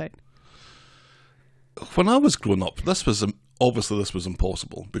porn site. When I was growing up, this was obviously this was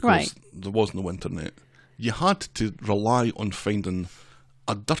impossible because there was no internet. You had to rely on finding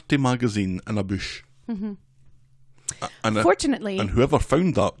a dirty magazine in a bush. Mm-hmm. Fortunately... And whoever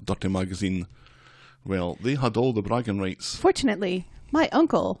found that dirty magazine, well, they had all the bragging rights. Fortunately, my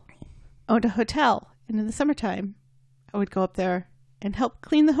uncle owned a hotel, and in the summertime, I would go up there and help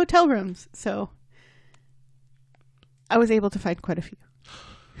clean the hotel rooms. So I was able to find quite a few.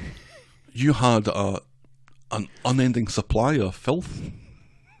 You had an unending supply of filth?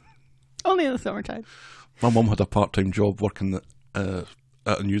 Only in the summertime. My mum had a part-time job working at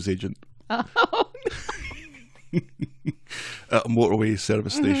a newsagent. Oh, no. At a motorway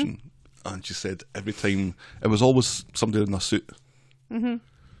service station. And she said every time, it was always somebody in a suit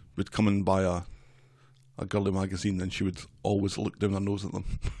would come and buy a girly magazine, and she would always look down her nose at them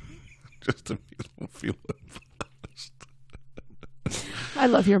just to make them feel embarrassed. I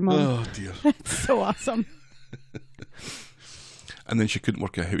love your mum. Oh dear. That's so awesome. And then she couldn't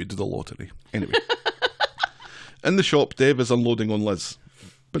work out how to do the lottery. Anyway. In the shop, Dave is unloading on Liz.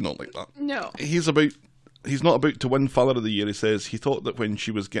 But not like that. No. He's not about to win Father of the Year, he says. He thought that when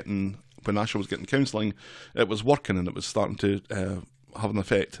Asha was getting counselling, it was working and it was starting to have an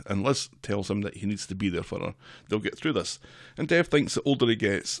effect. And Liz tells him that he needs to be there for her. They'll get through this. And Dave thinks the older he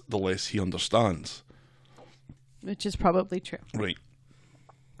gets, the less he understands. Which is probably true. Right.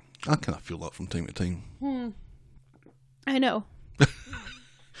 I kind of feel that from time to time. I know.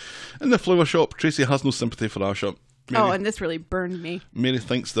 In the flower shop, Tracy has no sympathy for Asha. Mary, and this really burned me. Mary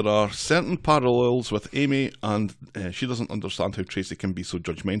thinks there are certain parallels with Amy, and she doesn't understand how Tracy can be so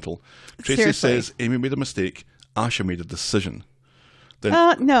judgmental. Tracy Seriously. says Amy made a mistake, Asha made a decision.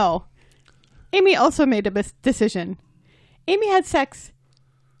 Then, no. Amy also made a decision. Amy had sex.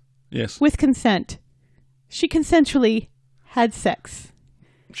 Yes. With consent. She consensually had sex.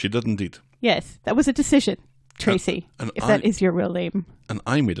 She did indeed. Yes, that was a decision, Tracy, if that is your real name. And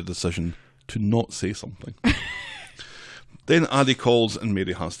I made a decision to not say something. Then Addie calls and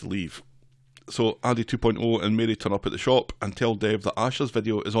Mary has to leave. So Addie 2.0 and Mary turn up at the shop and tell Dave that Asha's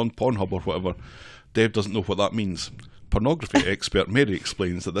video is on Pornhub or whatever. Dave doesn't know what that means. Pornography expert Mary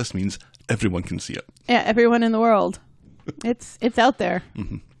explains that this means everyone can see it. Yeah, everyone in the world. It's out there.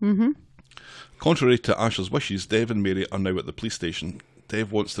 Contrary to Asha's wishes, Dave and Mary are now at the police station.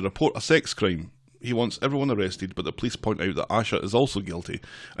 Dave wants to report a sex crime. He wants everyone arrested, but the police point out that Asha is also guilty,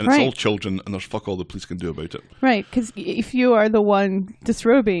 and it's all children, and there's fuck all the police can do about it. Right, because if you are the one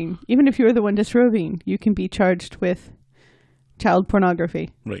disrobing, even if you're the one disrobing, you can be charged with child pornography.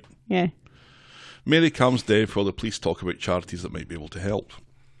 Right. Yeah. Mary calms Dave while the police talk about charities that might be able to help.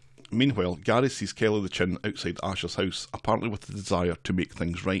 Meanwhile, Gary sees Kelly the Chin outside Asha's house, apparently with the desire to make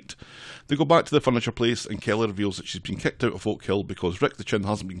things right. They go back to the furniture place, and Kelly reveals that she's been kicked out of Oak Hill because Rick the Chin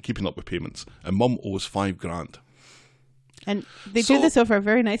hasn't been keeping up with payments, and Mum owes $5,000. And they do this over a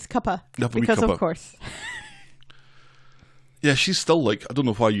very nice cuppa, because cuppa. Of course. Yeah, she's still like, I don't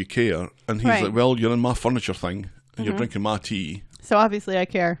know why you care, and he's like, well, you're in my furniture thing, and you're drinking my tea. So obviously I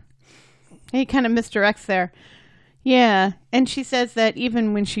care. He kind of misdirects there. Yeah, and she says that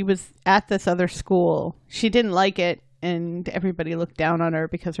even when she was at this other school, she didn't like it, and everybody looked down on her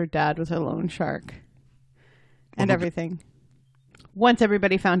because her dad was a loan shark and everything. Once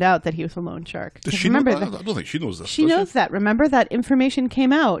everybody found out that he was a loan shark. Does she know that? I don't think she knows this. She knows that. Remember, that information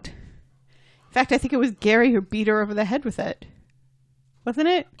came out. In fact, I think it was Gary who beat her over the head with it. Wasn't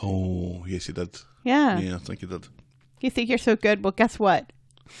it? Oh, yes, he did. Yeah. Yeah, I think he did. You think you're so good? Well, guess what?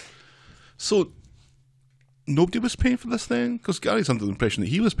 So... nobody was paying for this then? Because Gary's under the impression that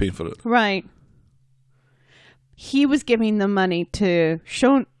he was paying for it. Right. He was giving the money to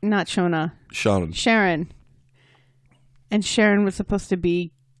Sharon. And Sharon was supposed to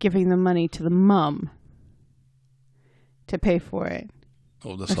be giving the money to the mum to pay for it.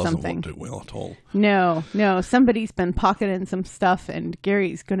 Oh, this hasn't worked out well at all. No. Somebody's been pocketing some stuff, and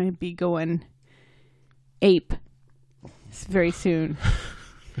Gary's going to be going ape very soon.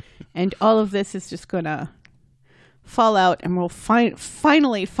 And all of this is just going to fall out, and we'll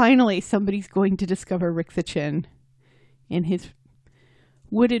finally somebody's going to discover Rick the Chin in his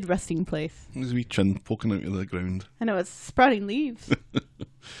wooded resting place. His wee chin poking out of the ground. I know, it's sprouting leaves.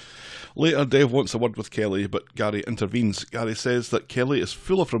 Later, Dave wants a word with Kelly, but Gary intervenes. Gary says that Kelly is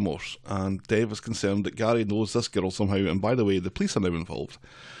full of remorse, and Dave is concerned that Gary knows this girl somehow, and by the way, the police are now involved.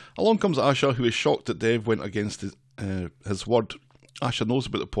 Along comes Asha, who is shocked that Dave went against his word. Asha knows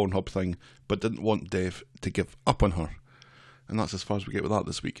about the Pornhub thing, but didn't want Dave to give up on her. And that's as far as we get with that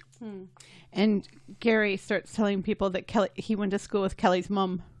this week. And Gary starts telling people that he went to school with Kelly's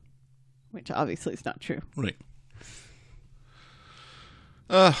mum, which obviously is not true. Right.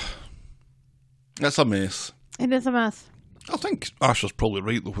 That's a mess. It is a mess. I think Asher's probably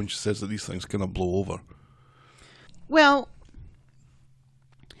right, though, when she says that these things kind of blow over. Well,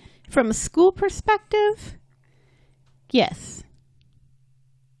 from a school perspective, yes.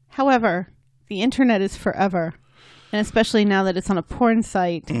 However, the internet is forever. And especially now that it's on a porn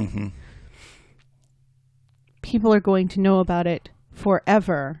site, people are going to know about it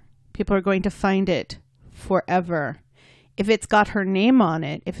forever. People are going to find it forever. If it's got her name on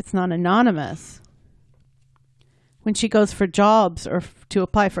it, if it's not anonymous, when she goes for jobs or to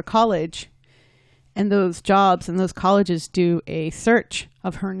apply for college, and those jobs and those colleges do a search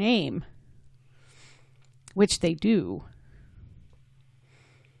of her name, which they do.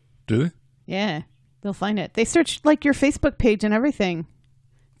 Do they? Yeah, they'll find it. They search like your Facebook page and everything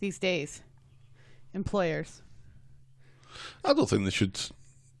these days. Employers. I don't think they should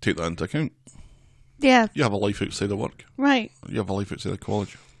take that into account. Yeah. You have a life outside of work. Right. You have a life outside of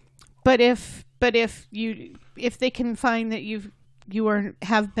college. But if they can find that you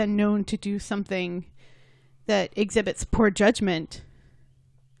have been known to do something that exhibits poor judgment,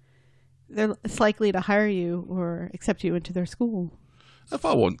 they're less likely to hire you or accept you into their school. If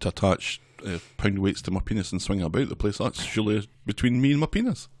I want to attach pound weights to my penis and swing about the place, that's surely between me and my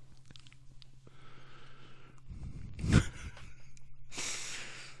penis.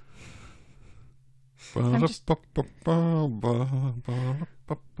 Why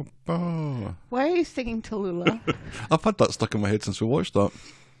are you singing Tallulah? I've had that stuck in my head since we watched that.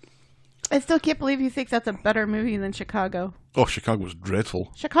 I still can't believe you think that's a better movie than Chicago. Oh, Chicago was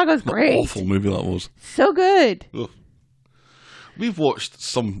dreadful. Chicago's great. An awful movie that was. So good. Ugh. We've watched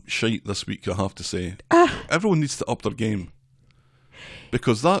some shite this week, I have to say. Everyone needs to up their game.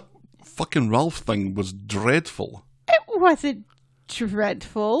 Because that fucking Ralph thing was dreadful. It wasn't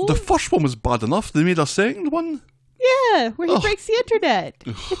dreadful. The first one was bad enough. They made a second one. Yeah, where he breaks the internet.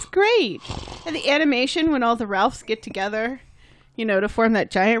 It's great. And the animation when all the Ralphs get together, to form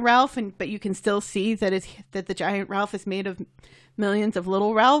that giant Ralph, but you can still see that the giant Ralph is made of millions of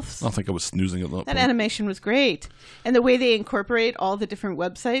little Ralphs. I think I was snoozing at that point. That animation was great. And the way they incorporate all the different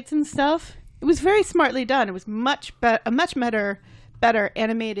websites and stuff, it was very smartly done. It was a much better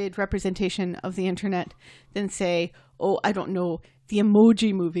animated representation of the internet than, say, I don't know, the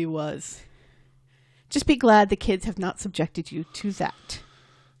Emoji Movie was. Just be glad the kids have not subjected you to that.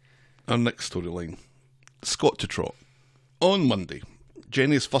 Our next storyline. Scott to trot. On Monday,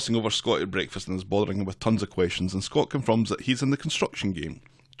 Jenny is fussing over Scott at breakfast and is bothering him with tons of questions, and Scott confirms that he's in the construction game.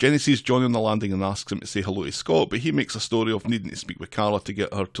 Jenny sees Johnny on the landing and asks him to say hello to Scott, but he makes a story of needing to speak with Carla to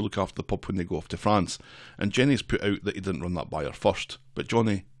get her to look after the pub when they go off to France, and Jenny's put out that he didn't run that by her first, but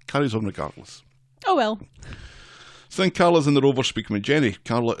Johnny carries on regardless. Oh well. So then Carla's in the Rover speaking with Jenny.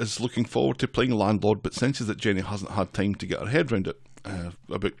 Carla is looking forward to playing landlord, but senses that Jenny hasn't had time to get her head around it,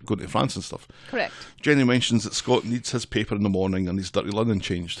 about going to France and stuff. Correct. Jenny mentions that Scott needs his paper in the morning and his dirty linen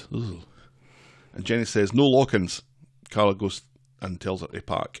changed. Ugh. And Jenny says, no lock-ins. Carla goes and tells her to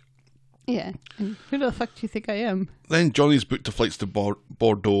pack. Yeah. And who the fuck do you think I am? Then Johnny's booked the flights to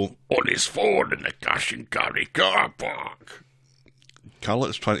Bordeaux on his phone in the cash and carry car park. Carla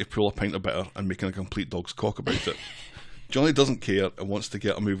is trying to pull a pint of bitter and making a complete dog's cock about it. Johnny doesn't care and wants to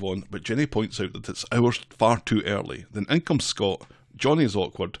get a move on, but Jenny points out that it's hours far too early. Then in comes Scott. Johnny is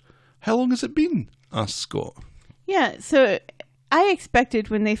awkward. How long has it been? Asks Scott. Yeah, so I expected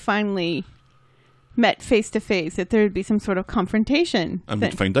when they finally met face to face that there would be some sort of confrontation. And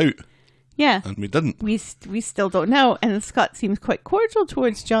we'd find out. Yeah. And we didn't. We still don't know. And Scott seems quite cordial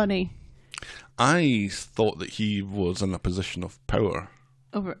towards Johnny. I thought that he was in a position of power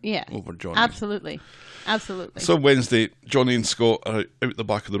over Johnny. Absolutely. So Wednesday, Johnny and Scott are out the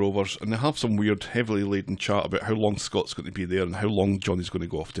back of the Rovers and they have some weird, heavily laden chat about how long Scott's going to be there and how long Johnny's going to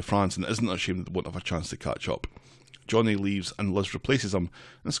go off to France, and it isn't a shame that they won't have a chance to catch up. Johnny leaves and Liz replaces him,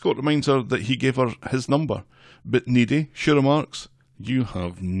 and Scott reminds her that he gave her his number. Bit needy, she remarks. You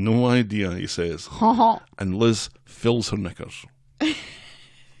have no idea, he says. And Liz fills her knickers.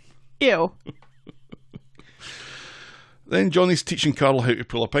 Ew. Then Johnny's teaching Carla how to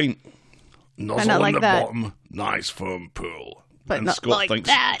pull a pint. Nozzle like on the that. bottom, nice firm pull. But and not Scott like thinks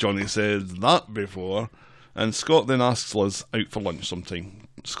that. Johnny said that before. And Scott then asks Liz out for lunch sometime.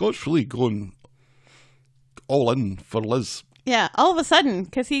 Scott's really going all in for Liz. Yeah, all of a sudden,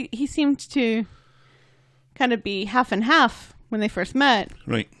 because he seemed to kind of be half and half when they first met.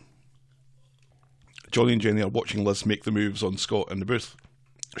 Right. Johnny and Jenny are watching Liz make the moves on Scott in the booth.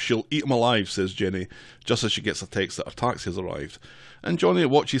 She'll eat him alive, says Jenny, just as she gets a text that her taxi has arrived. And Johnny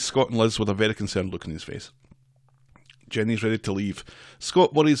watches Scott and Liz with a very concerned look on his face. Jenny's ready to leave.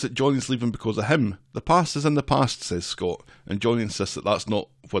 Scott worries that Johnny's leaving because of him. The past is in the past, says Scott, and Johnny insists that that's not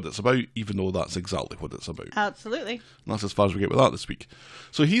what it's about, even though that's exactly what it's about. Absolutely. And that's as far as we get with that this week.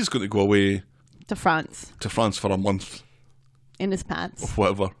 So he's going to go away to France for a month. In his pants. Or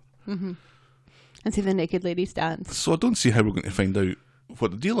whatever. Mm-hmm. And see the naked ladies dance. So I don't see how we're going to find out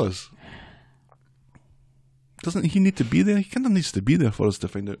what the deal is. Doesn't he need to be there? He kind of needs to be there for us to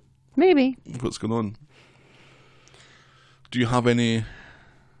find out. Maybe. What's going on? Do you have any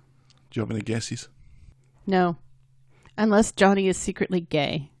guesses? No. Unless Johnny is secretly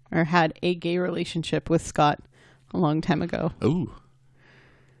gay or had a gay relationship with Scott a long time ago. Oh.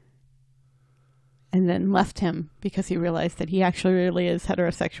 And then left him because he realized that he actually really is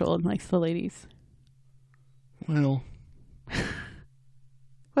heterosexual and likes the ladies. Well,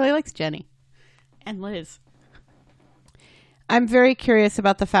 he likes Jenny and Liz. I'm very curious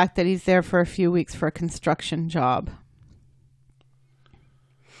about the fact that he's there for a few weeks for a construction job.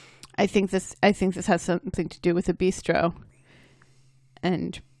 I think this has something to do with a bistro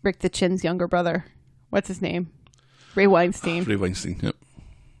and Rick the Chin's younger brother. What's his name? Ray Weinstein. Ray Weinstein, yep.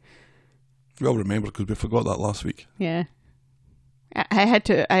 We all remember because we forgot that last week. Yeah. I had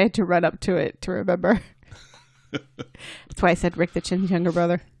to run up to it to remember. That's why I said Rick the Chin's younger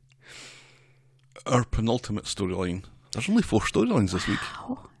brother. Our penultimate storyline. There's only 4 storylines this week.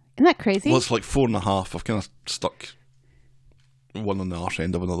 Wow. Isn't that crazy? Well, it's like 4.5. I've kind of stuck one on the arse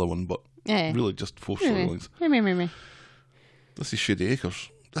end of another one, but really just 4 storylines. This is Shady Acres.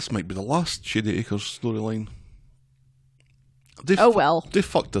 This might be the last Shady Acres storyline. They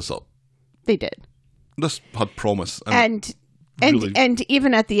fucked this up. They did. This had promise. And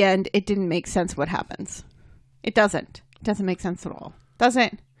even at the end, it didn't make sense what happens. It doesn't. It doesn't make sense at all. Does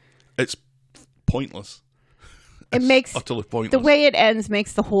it? It's pointless. It makes utterly pointless. The way it ends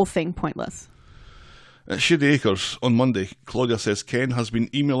makes the whole thing pointless. At Shady Acres on Monday, Claudia says Ken has been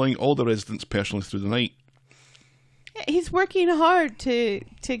emailing all the residents personally through the night. He's working hard to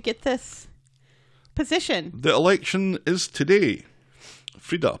get this position. The election is today.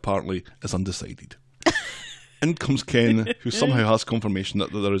 Frida apparently is undecided. In comes Ken, who somehow has confirmation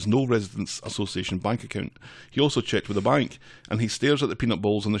that there is no Residents Association bank account. He also checked with the bank, and he stares at the peanut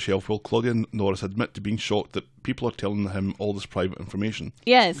balls on the shelf while Claudia and Norris admit to being shocked that people are telling him all this private information.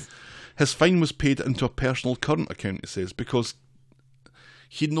 Yes. His fine was paid into a personal current account, he says, because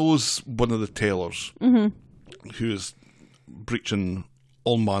he knows one of the tellers who is breaching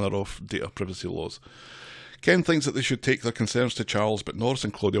all manner of data privacy laws. Ken thinks that they should take their concerns to Charles, but Norris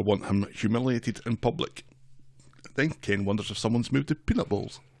and Claudia want him humiliated in public. Then Ken wonders if someone's moved the peanut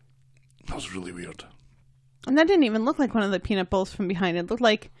balls. That was really weird. And that didn't even look like one of the peanut balls from behind. It looked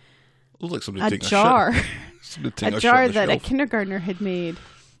like somebody a taking jar. A shit. A jar that a kindergartner had made.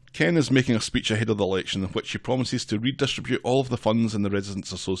 Ken is making a speech ahead of the election in which he promises to redistribute all of the funds in the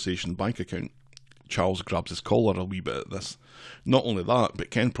Residents Association bank account. Charles grabs his collar a wee bit at this. Not only that,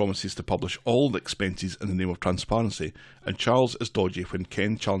 but Ken promises to publish all the expenses in the name of transparency, and Charles is dodgy when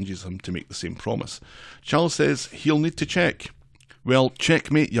Ken challenges him to make the same promise. Charles says he'll need to check. Well,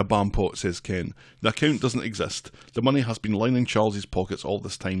 checkmate, you bampot, says Ken. The account doesn't exist. The money has been lining Charles's pockets all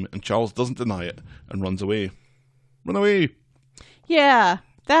this time, and Charles doesn't deny it and runs away. Run away! Yeah,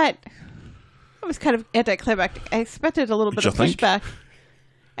 that was kind of anticlimactic. I expected a little bit of pushback.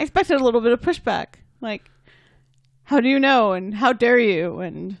 I expected a little bit of pushback. Like, how do you know? And how dare you?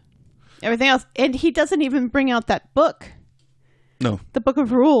 And everything else. And he doesn't even bring out that book. No. The book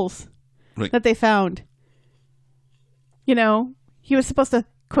of rules that they found. You know, he was supposed to,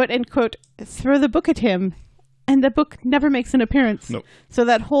 quote unquote, throw the book at him. And the book never makes an appearance. No. So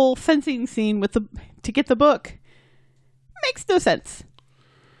that whole fencing scene to get the book makes no sense.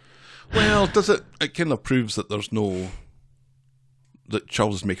 Well, does it? It kind of proves that there's no... that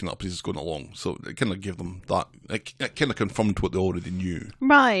Charles is making up as he's going along. So it kind of gave them that. It kind of confirmed what they already knew.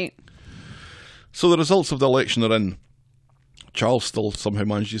 Right. So the results of the election are in. Charles still somehow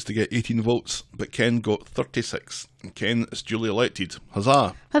manages to get 18 votes, but Ken got 36. And Ken is duly elected.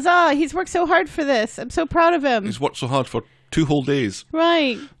 Huzzah. Huzzah. He's worked so hard for this. I'm so proud of him. He's worked so hard for 2 whole days.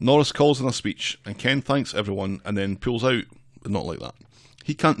 Right. Norris calls in a speech, and Ken thanks everyone and then pulls out. But not like that.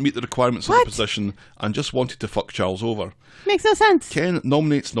 He can't meet the requirements of the position and just wanted to fuck Charles over. Makes no sense. Ken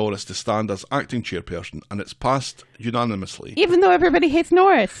nominates Norris to stand as acting chairperson, and it's passed unanimously. Even though everybody hates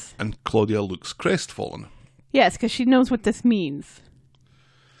Norris. And Claudia looks crestfallen. Yes, because she knows what this means.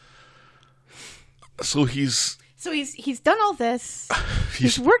 So he's done all this.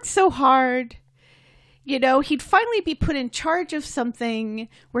 He's worked so hard. You know, he'd finally be put in charge of something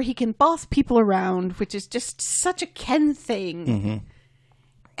where he can boss people around, which is just such a Ken thing. Mm-hmm.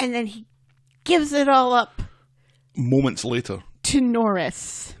 And then he gives it all up moments later. To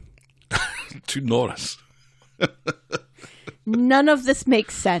Norris. To Norris. None of this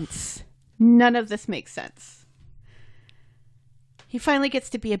makes sense. None of this makes sense. He finally gets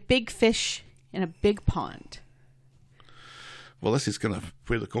to be a big fish in a big pond. Well, this is kind of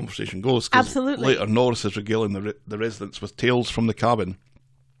where the conversation goes. Absolutely. Later, Norris is regaling the residents with tales from the cabin.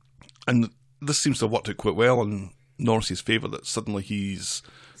 And this seems to have worked out quite well in Norris's favour, that suddenly he's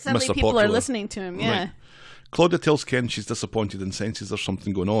Suddenly Mr. people Popular. are listening to him, yeah. Right. Claudia tells Ken she's disappointed and senses there's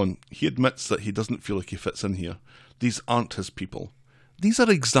something going on. He admits that he doesn't feel like he fits in here. These aren't his people. These are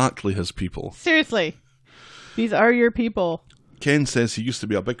exactly his people. Seriously. These are your people. Ken says he used to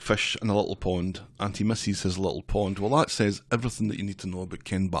be a big fish in a little pond, and he misses his little pond. Well, that says everything that you need to know about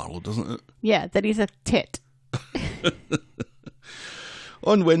Ken Barlow, doesn't it? Yeah, that he's a tit.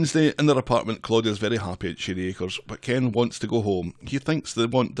 On Wednesday, in their apartment, Claudia's very happy at Shady Acres, but Ken wants to go home. He thinks they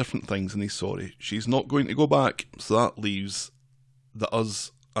want different things, and he's sorry. She's not going to go back, so that leaves the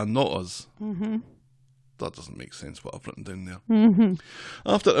us and not us. Mm-hmm. That doesn't make sense, what I've written down there. Mm-hmm.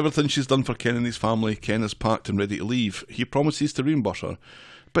 After everything she's done for Ken and his family, Ken is packed and ready to leave. He promises to reimburse her,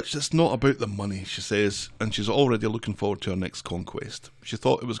 but it's not about the money, she says, and she's already looking forward to her next conquest. She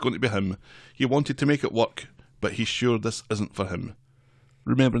thought it was going to be him. He wanted to make it work, but he's sure this isn't for him.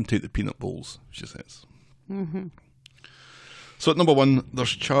 Remember and take the peanut bowls, she says. Mm-hmm. So at number one,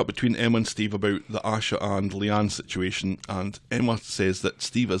 there's a chat between Emma and Steve about the Asha and Leanne situation, and Emma says that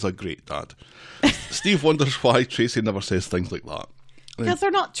Steve is a great dad. Steve wonders why Tracy never says things like that. Because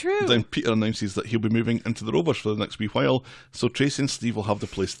they're not true. Then Peter announces that he'll be moving into the Rovers for the next wee while, so Tracy and Steve will have the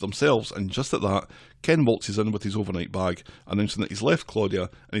place to themselves, and just at that, Ken waltzes in with his overnight bag, announcing that he's left Claudia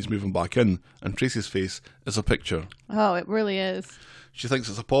and he's moving back in, and Tracy's face is a picture. Oh, it really is. She thinks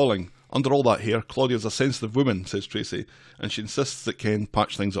it's appalling. Under all that hair, Claudia's a sensitive woman, says Tracy, and she insists that Ken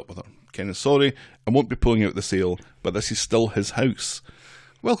patch things up with her. Ken is sorry and won't be pulling out the sale, but this is still his house.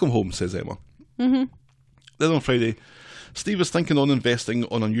 Welcome home, says Emma. Mm-hmm. Then on Friday, Steve is thinking on investing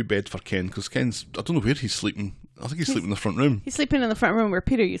on a new bed for Ken, because Ken's, I don't know where he's sleeping. I think he's sleeping in the front room. He's sleeping in the front room where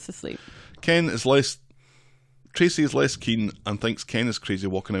Peter used to sleep. Tracy is less keen and thinks Ken is crazy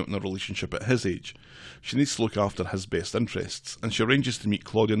walking out in a relationship at his age. She needs to look after his best interests, and she arranges to meet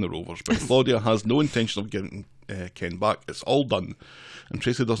Claudia in the Rovers, but Claudia has no intention of giving Ken back. It's all done, and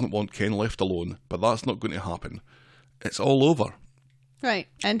Tracy doesn't want Ken left alone, but that's not going to happen. It's all over. Right,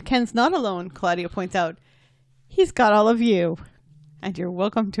 and Ken's not alone, Claudia points out. He's got all of you, and you're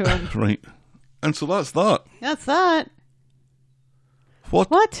welcome to him. Right, and so that's that. That's that.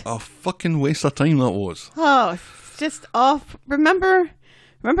 What a fucking waste of time that was. Oh, it's just off. Remember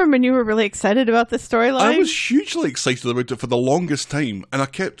when you were really excited about this storyline? I was hugely excited about it for the longest time, and I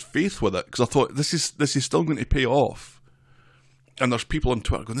kept faith with it because I thought this is still going to pay off. And there's people on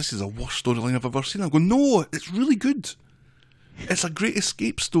Twitter going, "This is the worst storyline I've ever seen." I go, "No, it's really good. It's a great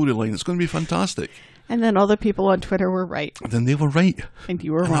escape storyline. It's going to be fantastic." And then all the people on Twitter were right. And then they were right, and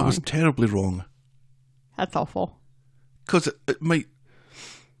you were wrong. I was terribly wrong. That's awful. Because it might.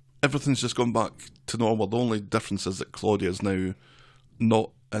 Everything's just gone back to normal. The only difference is that Claudia is now not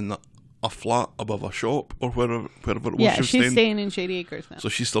in a flat above a shop or wherever it was. Yeah, she's staying in Shady Acres now. So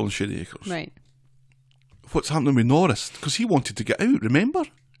she's still in Shady Acres. Right. What's happening with Norris? Because he wanted to get out, remember?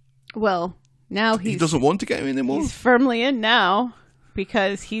 Well, now he doesn't want to get out anymore. He's firmly in now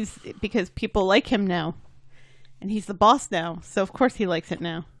because people like him now. And he's the boss now. So of course he likes it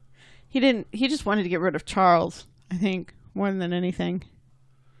now. He just wanted to get rid of Charles, I think, more than anything.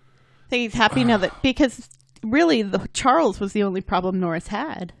 I think he's happy now that, because really Charles was the only problem Norris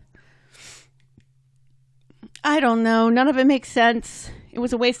had. I don't know. None of it makes sense. It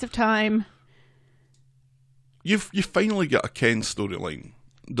was a waste of time. You finally get a Ken storyline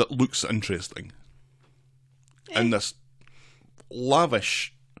that looks interesting. In this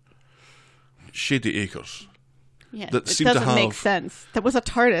lavish Shady Acres. Yeah, that it doesn't make sense. That was a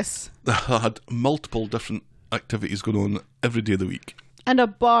TARDIS. That had multiple different activities going on every day of the week. And a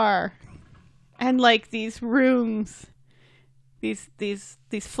bar. And like these rooms. These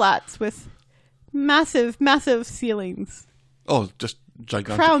flats with massive ceilings. Oh, just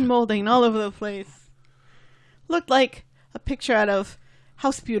gigantic. Crown molding all over the place. Looked like a picture out of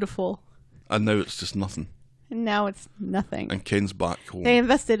House Beautiful. And now it's just nothing. And now it's nothing. And Ken's back home. They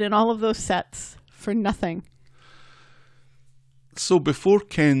invested in all of those sets for nothing. So before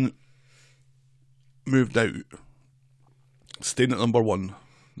Ken moved out, staying at number one,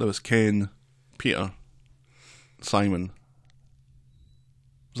 there was Ken, Peter, Simon.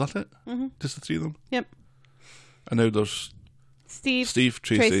 Was that it? Mm-hmm. Just the three of them? Yep. And now there's Steve,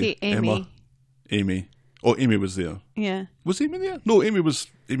 Tracy, Emma, Amy. Oh, Amy was there. Yeah. Was Amy there? No, Amy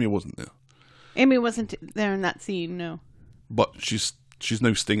wasn't there. Amy wasn't there in that scene, no. But she's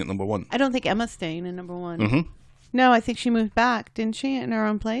now staying at number 1. I don't think Emma's staying in number 1. Mm-hmm. No, I think she moved back, didn't she, in her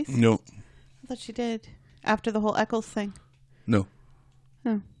own place? No. I thought she did, after the whole Eccles thing. No.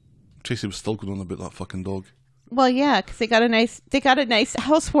 Oh. Tracy was still going on about that fucking dog. Well, yeah, because they got a nice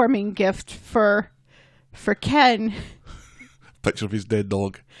housewarming gift for Ken. Picture of his dead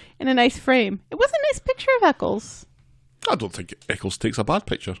dog. In a nice frame. It was a nice picture of Eccles. I don't think Eccles takes a bad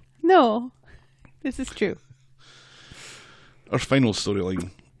picture. No, this is true. Our final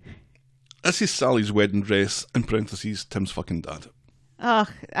storyline. This is Sally's wedding dress, in parentheses, Tim's fucking dad. Ugh,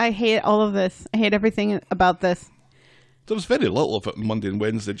 I hate all of this. I hate everything about this. There was very little of it on Monday and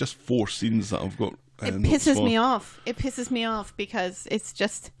Wednesday, just 4 scenes that I've got. It pisses me off. It pisses me off because it's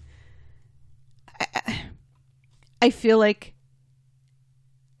just... I feel like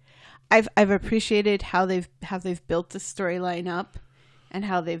I've appreciated how they've built the storyline up and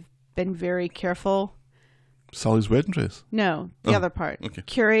how they've been very careful. Sally's wedding dress? No, the other part. Okay.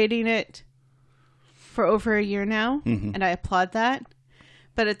 Curating it for over a year now, mm-hmm. and I applaud that.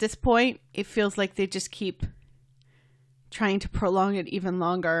 But at this point, it feels like they just keep trying to prolong it even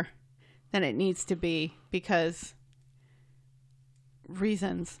longer than it needs to be because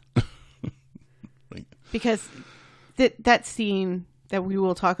reasons. Right. Because that scene that we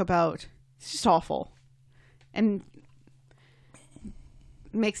will talk about is just awful and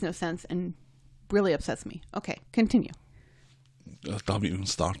makes no sense and really upsets me. Okay, continue. I haven't even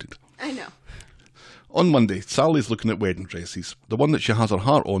started. I know. On Monday, Sally's looking at wedding dresses. The one that she has her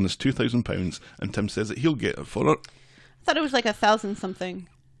heart on is £2,000, and Tim says that he'll get it for her. I thought it was like 1,000 something.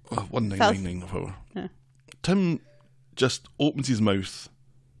 1,999 or whatever. Yeah. Tim just opens his mouth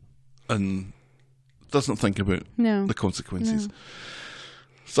and doesn't think about the consequences. No.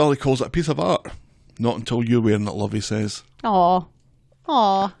 Sally calls it a piece of art. Not until you're wearing it, love, he says. Aw.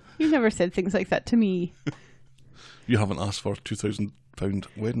 You never said things like that to me. You haven't asked for a £2,000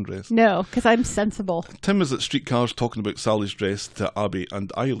 wedding dress. No, because I'm sensible. Tim is at streetcars talking about Sally's dress to Abby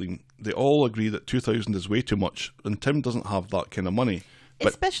and Eileen. They all agree that $2,000 is way too much, and Tim doesn't have that kind of money.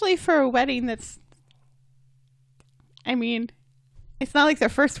 Especially for a wedding that's... I mean, it's not like their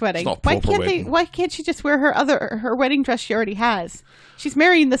first wedding. It's not a proper wedding. Why can't she just wear her wedding dress she already has? She's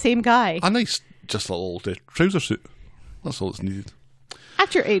marrying the same guy. A nice, just a little trouser suit. That's all it's needed.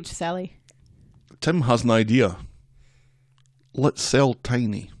 At your age, Sally. Tim has an idea. Let's sell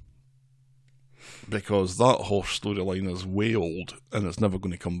Tiny. Because that horse storyline is way old and it's never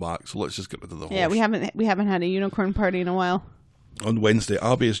going to come back. So let's just get rid of the horse. Yeah, we haven't had a unicorn party in a while. On Wednesday,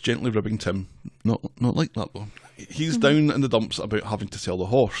 Abby is gently ribbing Tim. Not like that though. He's down in the dumps about having to sell the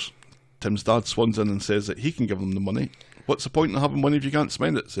horse. Tim's dad swans in and says that he can give them the money. What's the point in having money if you can't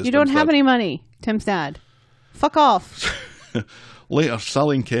spend it? Says you don't have any money, Tim's dad. Fuck off. Later,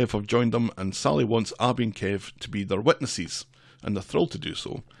 Sally and Kev have joined them, and Sally wants Abby and Kev to be their witnesses, and they're thrilled to do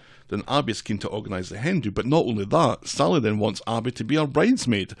so. Then Abby is keen to organise the hen do, but not only that, Sally then wants Abby to be her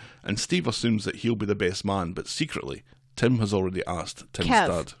bridesmaid, and Steve assumes that he'll be the best man, but secretly, Tim has already asked Tim's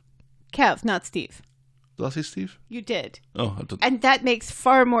dad. Kev, not Steve. Did I say Steve? You did. Oh, I didn't. And that makes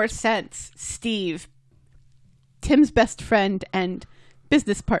far more sense. Steve, Tim's best friend and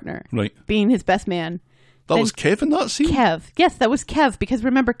business partner, right, being his best man. That was Kev in that scene? Kev. Yes, that was Kev, because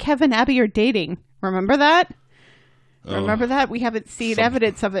remember, Kev and Abby are dating. Remember that? Remember that? We haven't seen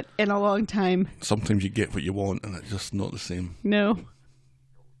evidence of it in a long time. Sometimes you get what you want, and it's just not the same. No.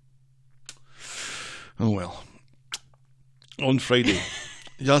 Oh, well. On Friday,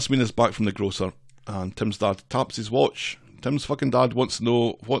 Yasmin is back from the grocer, and Tim's dad taps his watch. Tim's fucking dad wants to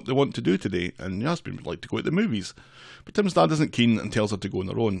know what they want to do today, and Yasmin would like to go to the movies. But Tim's dad isn't keen and tells her to go on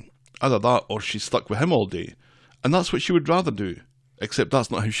her own. Either that, or she's stuck with him all day. And that's what she would rather do, except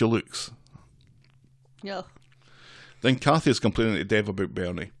that's not how she looks. Yeah. Then Kathy is complaining to Dev about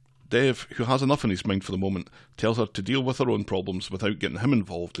Bernie. Dev, who has enough in his mind for the moment, tells her to deal with her own problems without getting him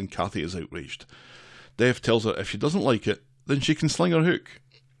involved, and Kathy is outraged. Dev tells her if she doesn't like it, then she can sling her hook.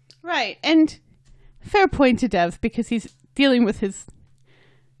 Right, and fair point to Dev, because he's dealing with his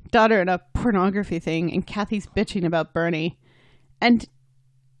daughter in a pornography thing, and Kathy's bitching about Bernie. And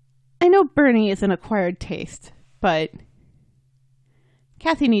I know Bernie is an acquired taste, but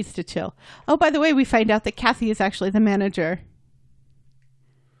Kathy needs to chill. Oh, by the way, we find out that Kathy is actually the manager.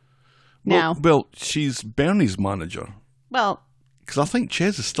 Now. Well, she's Bernie's manager. Well, because I think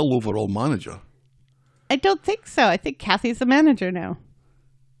Ches is still overall manager. I don't think so. I think Kathy's the manager now.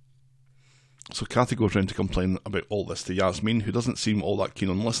 So Kathy goes round to complain about all this to Yasmin, who doesn't seem all that keen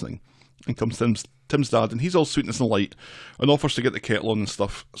on listening. And comes Tim's dad, and he's all sweetness and light, and offers to get the kettle on and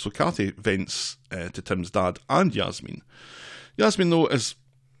stuff. So Kathy vents to Tim's dad and Yasmin. Yasmin, though, is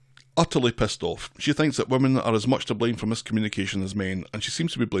utterly pissed off. She thinks that women are as much to blame for miscommunication as men, and she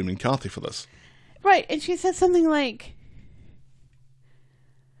seems to be blaming Kathy for this. Right, and she said something like,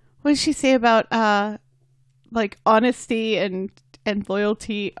 what did she say about, like, honesty and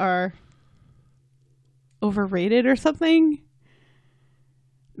loyalty are overrated or something?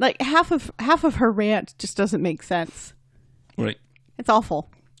 Like, half of her rant just doesn't make sense. Right. It's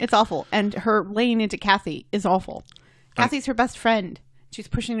awful. It's awful. And her laying into Kathy is awful. Kathy's her best friend. She's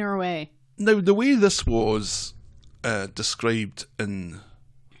pushing her away. Now, the way this was described on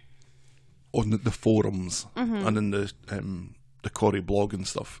the forums and in the Corrie blog and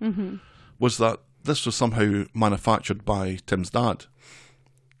stuff was that this was somehow manufactured by Tim's dad.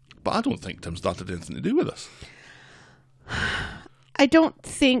 But I don't think Tim's dad had anything to do with this. I don't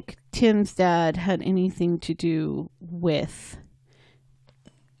think Tim's dad had anything to do with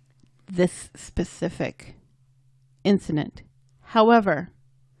this specific incident. However,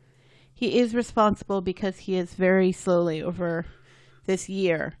 he is responsible because he has very slowly over this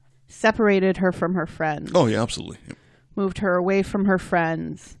year separated her from her friends. Oh, yeah, absolutely. Yep. Moved her away from her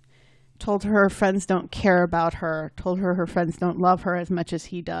friends. Told her friends don't care about her. Told her friends don't love her as much as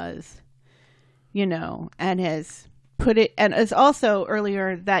he does. You know, and has put it, and has also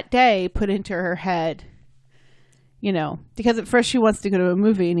earlier that day put into her head, you know, because at first she wants to go to a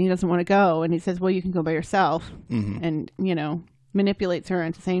movie and he doesn't want to go. And he says, well, you can go by yourself. And, you know, manipulates her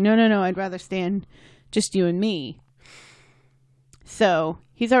into saying, no, I'd rather stand just you and me. So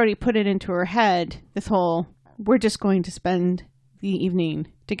he's already put it into her head, this whole, we're just going to spend the evening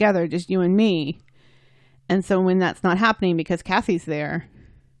together, just you and me. And so when that's not happening because Kathy's there.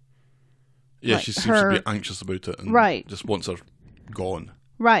 Yeah, like she seems to be anxious about it and just wants her gone.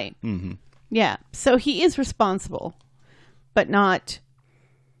 Right. Yeah. So he is responsible, but not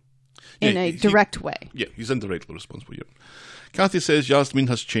in a direct way. Yeah, he's indirectly responsible, yeah. Kathy says Yasmin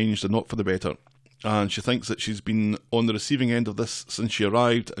has changed and not for the better. And she thinks that she's been on the receiving end of this since she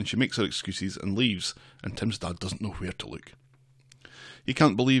arrived, and she makes her excuses and leaves, and Tim's dad doesn't know where to look. He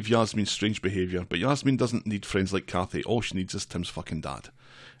can't believe Yasmin's strange behaviour, but Yasmin doesn't need friends like Kathy. All she needs is Tim's fucking dad.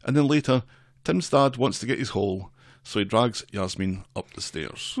 And then later, Tim's dad wants to get his hole, so he drags Yasmin up the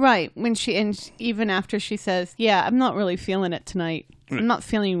stairs. Right, and even after she says, yeah, I'm not really feeling it tonight. I'm not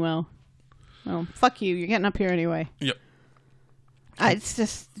feeling well. Well, fuck you, you're getting up here anyway. Yep. It's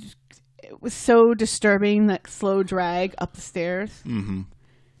just, it was so disturbing, that slow drag up the stairs.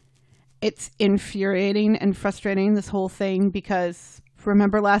 It's infuriating and frustrating, this whole thing, because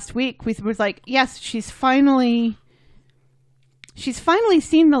remember last week we was like, yes, she's finally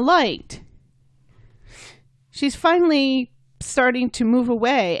seen the light. She's finally starting to move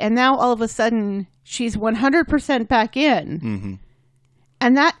away, and now all of a sudden she's 100% back in.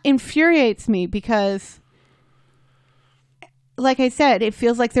 And that infuriates me because, like I said, it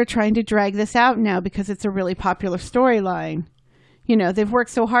feels like they're trying to drag this out now because it's a really popular storyline. You know, they've worked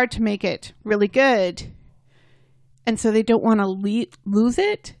so hard to make it really good, and so they don't want to lose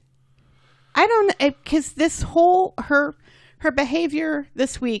it. I don't, because this whole, her behavior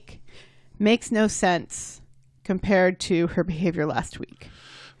this week makes no sense compared to her behavior last week.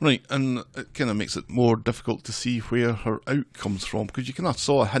 Right, and it kind of makes it more difficult to see where her out comes from, because you kind of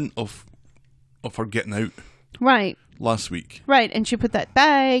saw a hint of her getting out. Right. Last week. Right, and she put that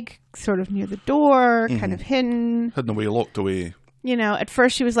bag sort of near the door, kind of hidden. Hidden away, locked away. You know, at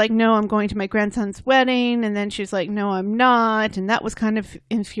first she was like, no, I'm going to my grandson's wedding, and then she's like, no, I'm not, and that was kind of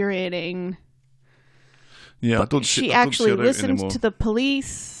infuriating. Yeah, but I don't see her out anymore. She actually listened to the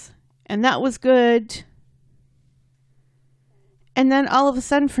police, and that was good. And then all of a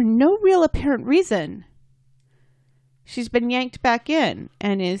sudden, for no real apparent reason, she's been yanked back in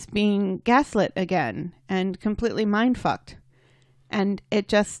and is being gaslit again and completely mind-fucked. And it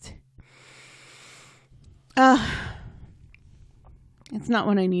just... it's not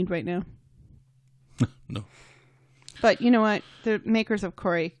what I need right now. No. But you know what? The makers of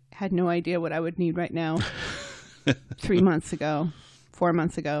Corrie had no idea what I would need right now 3 months ago, 4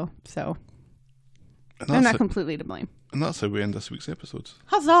 months ago. So I'm not completely to blame. And that's how we end this week's episodes.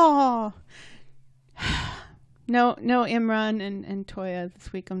 Huzzah! No Imran and Toya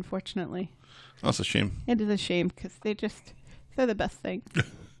this week, unfortunately. That's a shame. It is a shame because they're the best thing.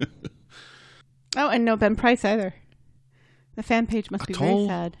 Oh, and no Ben Price either. The fan page must be very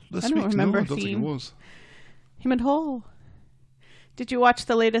sad. I don't remember I don't think it was. Him at all. Did you watch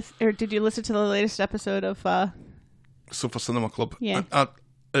the latest, or did you listen to the latest episode of Sofa Cinema Club? Yeah.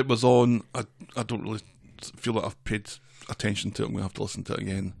 It was on. I don't really feel like I've paid attention to it. I'm going to have to listen to it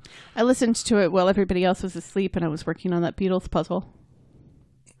again. I listened to it while everybody else was asleep, and I was working on that Beatles puzzle.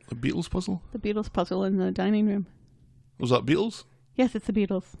 The Beatles puzzle? The Beatles puzzle in the dining room. Was that Beatles? Yes, it's the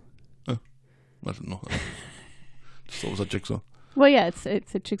Beatles. I didn't know that. Just thought it was a jigsaw. Well, yeah,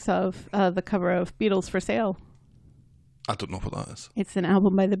 it's a jigsaw of the cover of Beatles for Sale. I don't know what that is. It's an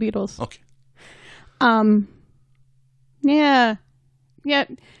album by the Beatles. Okay. Yeah.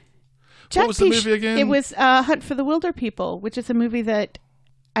 What was the movie again? It was Hunt for the Wilder People, which is a movie that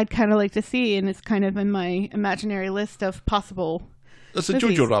I'd kind of like to see, and it's kind of in my imaginary list of possible It's a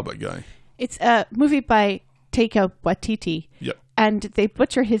movies. Jojo Rabbit guy. It's a movie by Taika Waititi. Yep. And they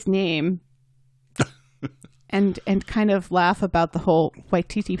butcher his name and kind of laugh about the whole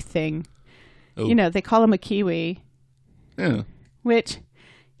Waititi thing. Oh. You know, they call him a Kiwi. Yeah. Which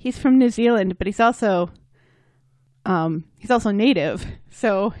he's from New Zealand, but he's also native.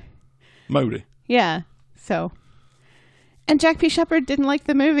 So Maori. yeah. So and Jack P. Shepard didn't like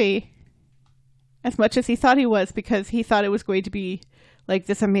the movie as much as he thought he was, because he thought it was going to be like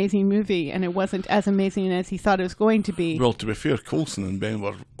this amazing movie, and it wasn't as amazing as he thought it was going to be. Well, to be fair, Coulson and Ben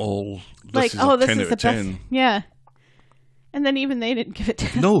were all Like, this is a this 10 is out the of 10. best. Yeah. And then even they didn't give it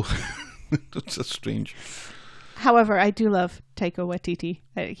 10. No. That's just strange. However, I do love Taika Waititi.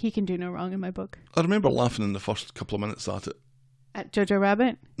 He can do no wrong in my book. I remember laughing in the first couple of minutes at it. At Jojo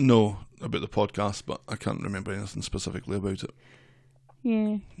Rabbit? No, about the podcast, but I can't remember anything specifically about it.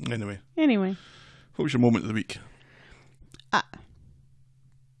 Yeah. Anyway. What was your moment of the week?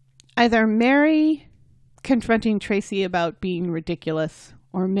 Either Mary confronting Tracy about being ridiculous,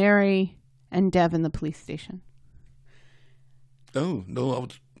 or Mary and Dev in the police station. Oh, no, I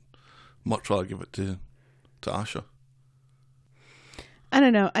would much rather give it to Asha. I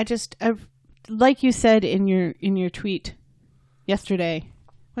don't know. I like you said in your tweet yesterday.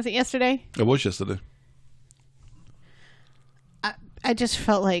 Was it yesterday? It was yesterday. I just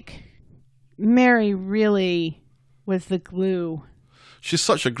felt like Mary really was the glue. She's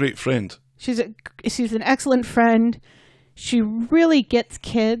such a great friend. She's an excellent friend. She really gets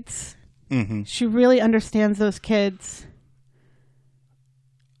kids. Mm-hmm. She really understands those kids.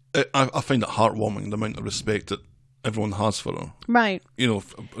 I find it heartwarming, the amount of respect that everyone has for her. Right. You know,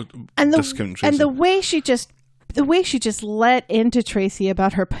 and discount Tracy. the way she just let into Tracy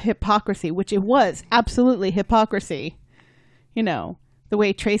about her hypocrisy, which it was absolutely hypocrisy. You know, the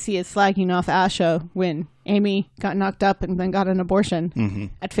way Tracy is slagging off Asha when Amy got knocked up and then got an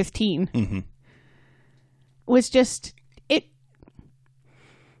abortion at 15 was just it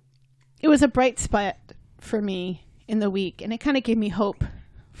was a bright spot for me in the week, and it kind of gave me hope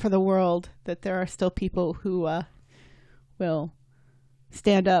for the world that there are still people who will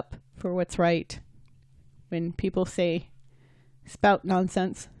stand up for what's right when people spout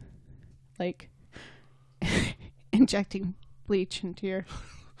nonsense like injecting bleach into your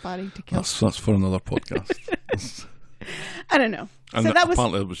body to kill. That's for another podcast. I don't know. And so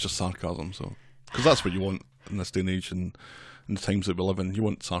apparently it was just sarcasm. So, because that's what you want in this day and age, and in the times that we live in, you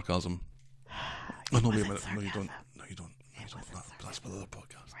want sarcasm. Oh no, wait a minute. No, you don't. That's for another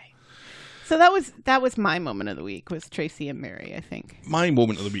podcast. Right. So that was my moment of the week, was Tracy and Mary, I think. My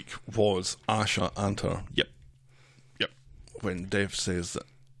moment of the week was Asha and her. Yep. When Dev says that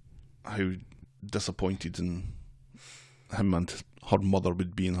how disappointed in him and her mother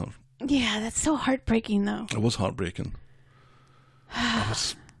would be in her. Yeah, that's so heartbreaking, though. It was heartbreaking.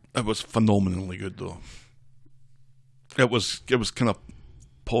 It was phenomenally good, though. It was kind of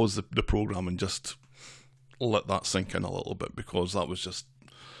pause the program and just let that sink in a little bit, because that was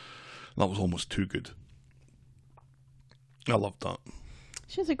almost too good. I loved that.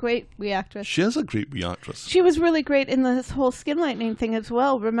 She's a great wee actress. She is a great wee actress. She was really great in this whole Skin Lightning thing as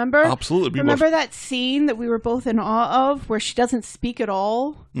well, remember? Absolutely. Remember that scene that we were both in awe of, where she doesn't speak at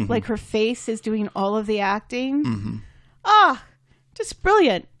all? Like her face is doing all of the acting? Just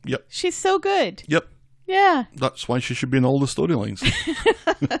brilliant. Yep. She's so good. Yep. Yeah. That's why she should be in all the storylines.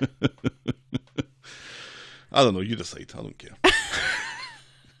 I don't know, you decide. I don't care.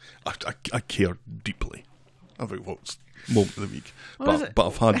 I care deeply about what's moment of the week. But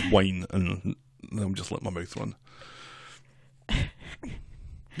I've had wine and I'm just letting my mouth run.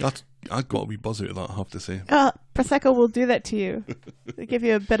 I got a wee buzz out of that, I have to say. Prosecco will do that to you. They give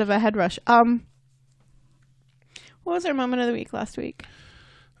you a bit of a head rush. What was our moment of the week last week?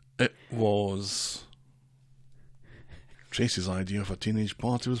 It was Tracy's idea of a teenage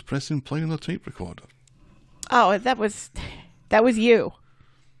party was pressing play on a tape recorder. Oh, that was you.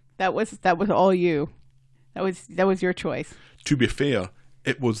 That was all you. That was your choice. To be fair,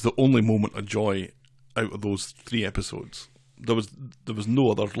 it was the only moment of joy out of those 3 episodes. There was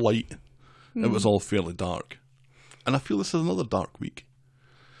no other light. It was all fairly dark. And I feel this is another dark week.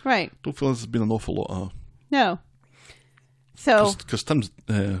 Right. Don't feel this has been an awful lot of... No. So... Because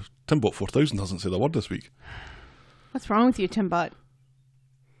Timbot 4000 hasn't said a word this week. What's wrong with you, Timbot?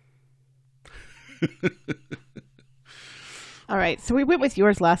 All right, so we went with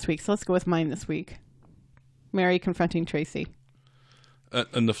yours last week, so let's go with mine this week. Mary confronting Tracy.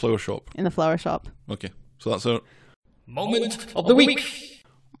 In the flower shop. In the flower shop. Okay, so that's our moment of the week.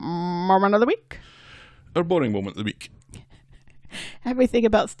 Moment of the week. Our boring moment of the week. Everything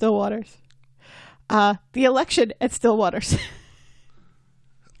about Stillwaters. The election at Stillwaters.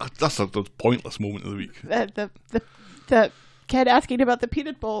 That's a pointless moment of the week. The kid asking about the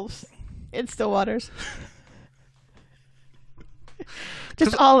peanut bowls in Stillwaters.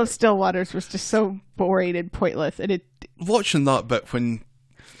 Just all of Stillwaters was just so boring and pointless. And watching that bit when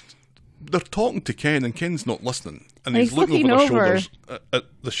they're talking to Ken and Ken's not listening, and he's looking over their shoulders at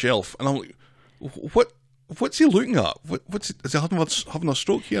the shelf, and I'm like, what's he looking at? Is he having a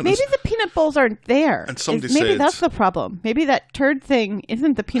stroke here? Maybe the peanut bowls aren't there. And somebody maybe said, that's the problem. Maybe that turd thing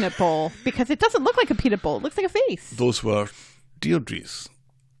isn't the peanut bowl because it doesn't look like a peanut bowl. It looks like a face. Those were Deirdre's.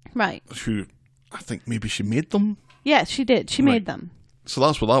 Right. Who, I think maybe she made them. Yes, she did. She made them. So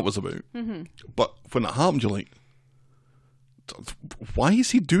that's what that was about. Mm-hmm. But when it happened, you're like, why is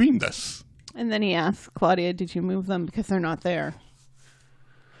he doing this? And then he asked Claudia, did you move them? Because they're not there.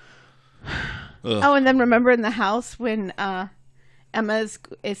 Oh, and then remember in the house when Emma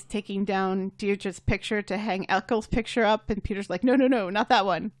is taking down Deirdre's picture to hang Eckel's picture up, and Peter's like, no, not that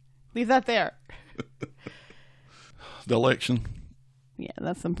one. Leave that there. The election. Yeah,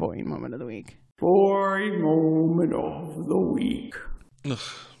 that's the boring moment of the week. Boring moment of the week.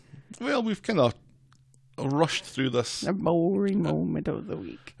 Well, we've kind of rushed through this. A boring moment of the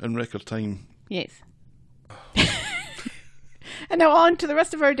week. In record time. Yes. And now on to the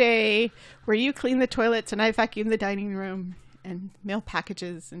rest of our day, where you clean the toilets and I vacuum the dining room and mail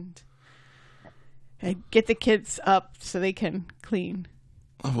packages and get the kids up so they can clean.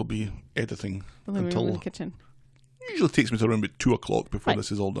 I will be editing the living room and the kitchen. Usually takes me to around about 2 o'clock before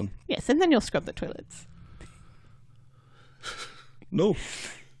this is all done. Yes, and then you'll scrub the toilets. No.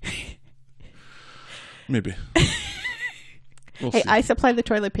 Maybe. We'll see. I supply the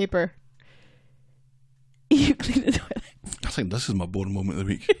toilet paper. You clean the toilets. I think this is my boring moment of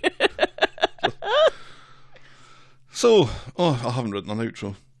the week. So, I haven't written an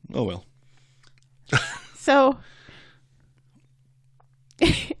outro. Oh well. So,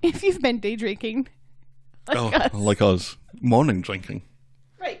 if you've been day drinking, like us, morning drinking.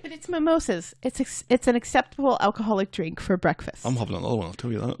 Right, but it's mimosas. It's an acceptable alcoholic drink for breakfast. I'm having another one, I'll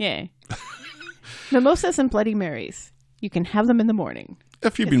tell you that. Yeah. Mimosas and Bloody Marys. You can have them in the morning.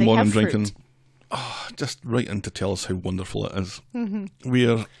 If you've been morning drinking, just write in to tell us how wonderful it is.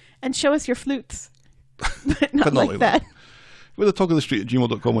 Mm-hmm. And show us your flutes. but not like that. We're the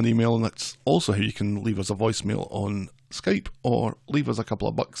talkofthestreet@gmail.com on email, and that's also how you can leave us a voicemail on Skype or leave us a couple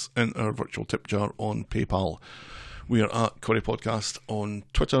of bucks in our virtual tip jar on PayPal. We are at Corrie Podcast on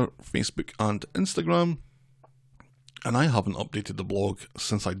Twitter, Facebook and Instagram. And I haven't updated the blog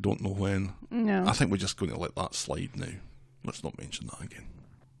since I don't know when. No. I think we're just going to let that slide now. Let's not mention that again.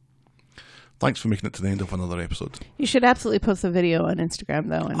 Thanks for making it to the end of another episode. You should absolutely post a video on Instagram,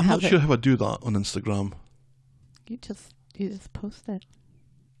 though. And I'm not sure how I do that on Instagram. You just post it.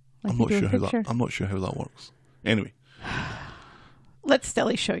 I'm not sure how that works. Anyway. Let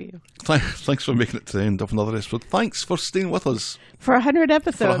Stelly show you. Thanks for making it to the end of another episode. Thanks for staying with us. For 100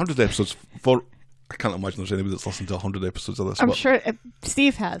 episodes. For 100 episodes. I can't imagine there's anybody that's listened to 100 episodes of this. I'm sure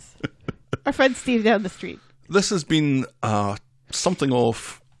Steve has. Our friend Steve down the street. This has been something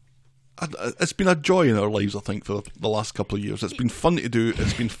of... It's been a joy in our lives, I think, for the last couple of years. It's been fun to do.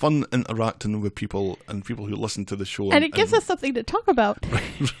 It's been fun interacting with people and people who listen to the show. And it gives us something to talk about.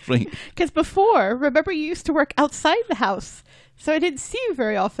 Right. Because before, remember you used to work outside the house. So I didn't see you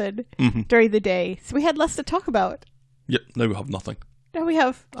very often during the day. So we had less to talk about. Yep, now we have nothing. Now we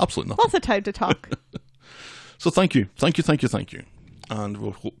have absolutely nothing. Lots of time to talk. So thank you. And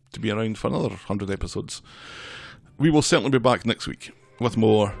we'll hope to be around for another 100 episodes. We will certainly be back next week with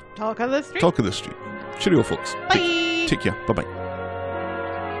more Talk of the Street. Cheerio, folks. Bye. Take care. Bye-bye.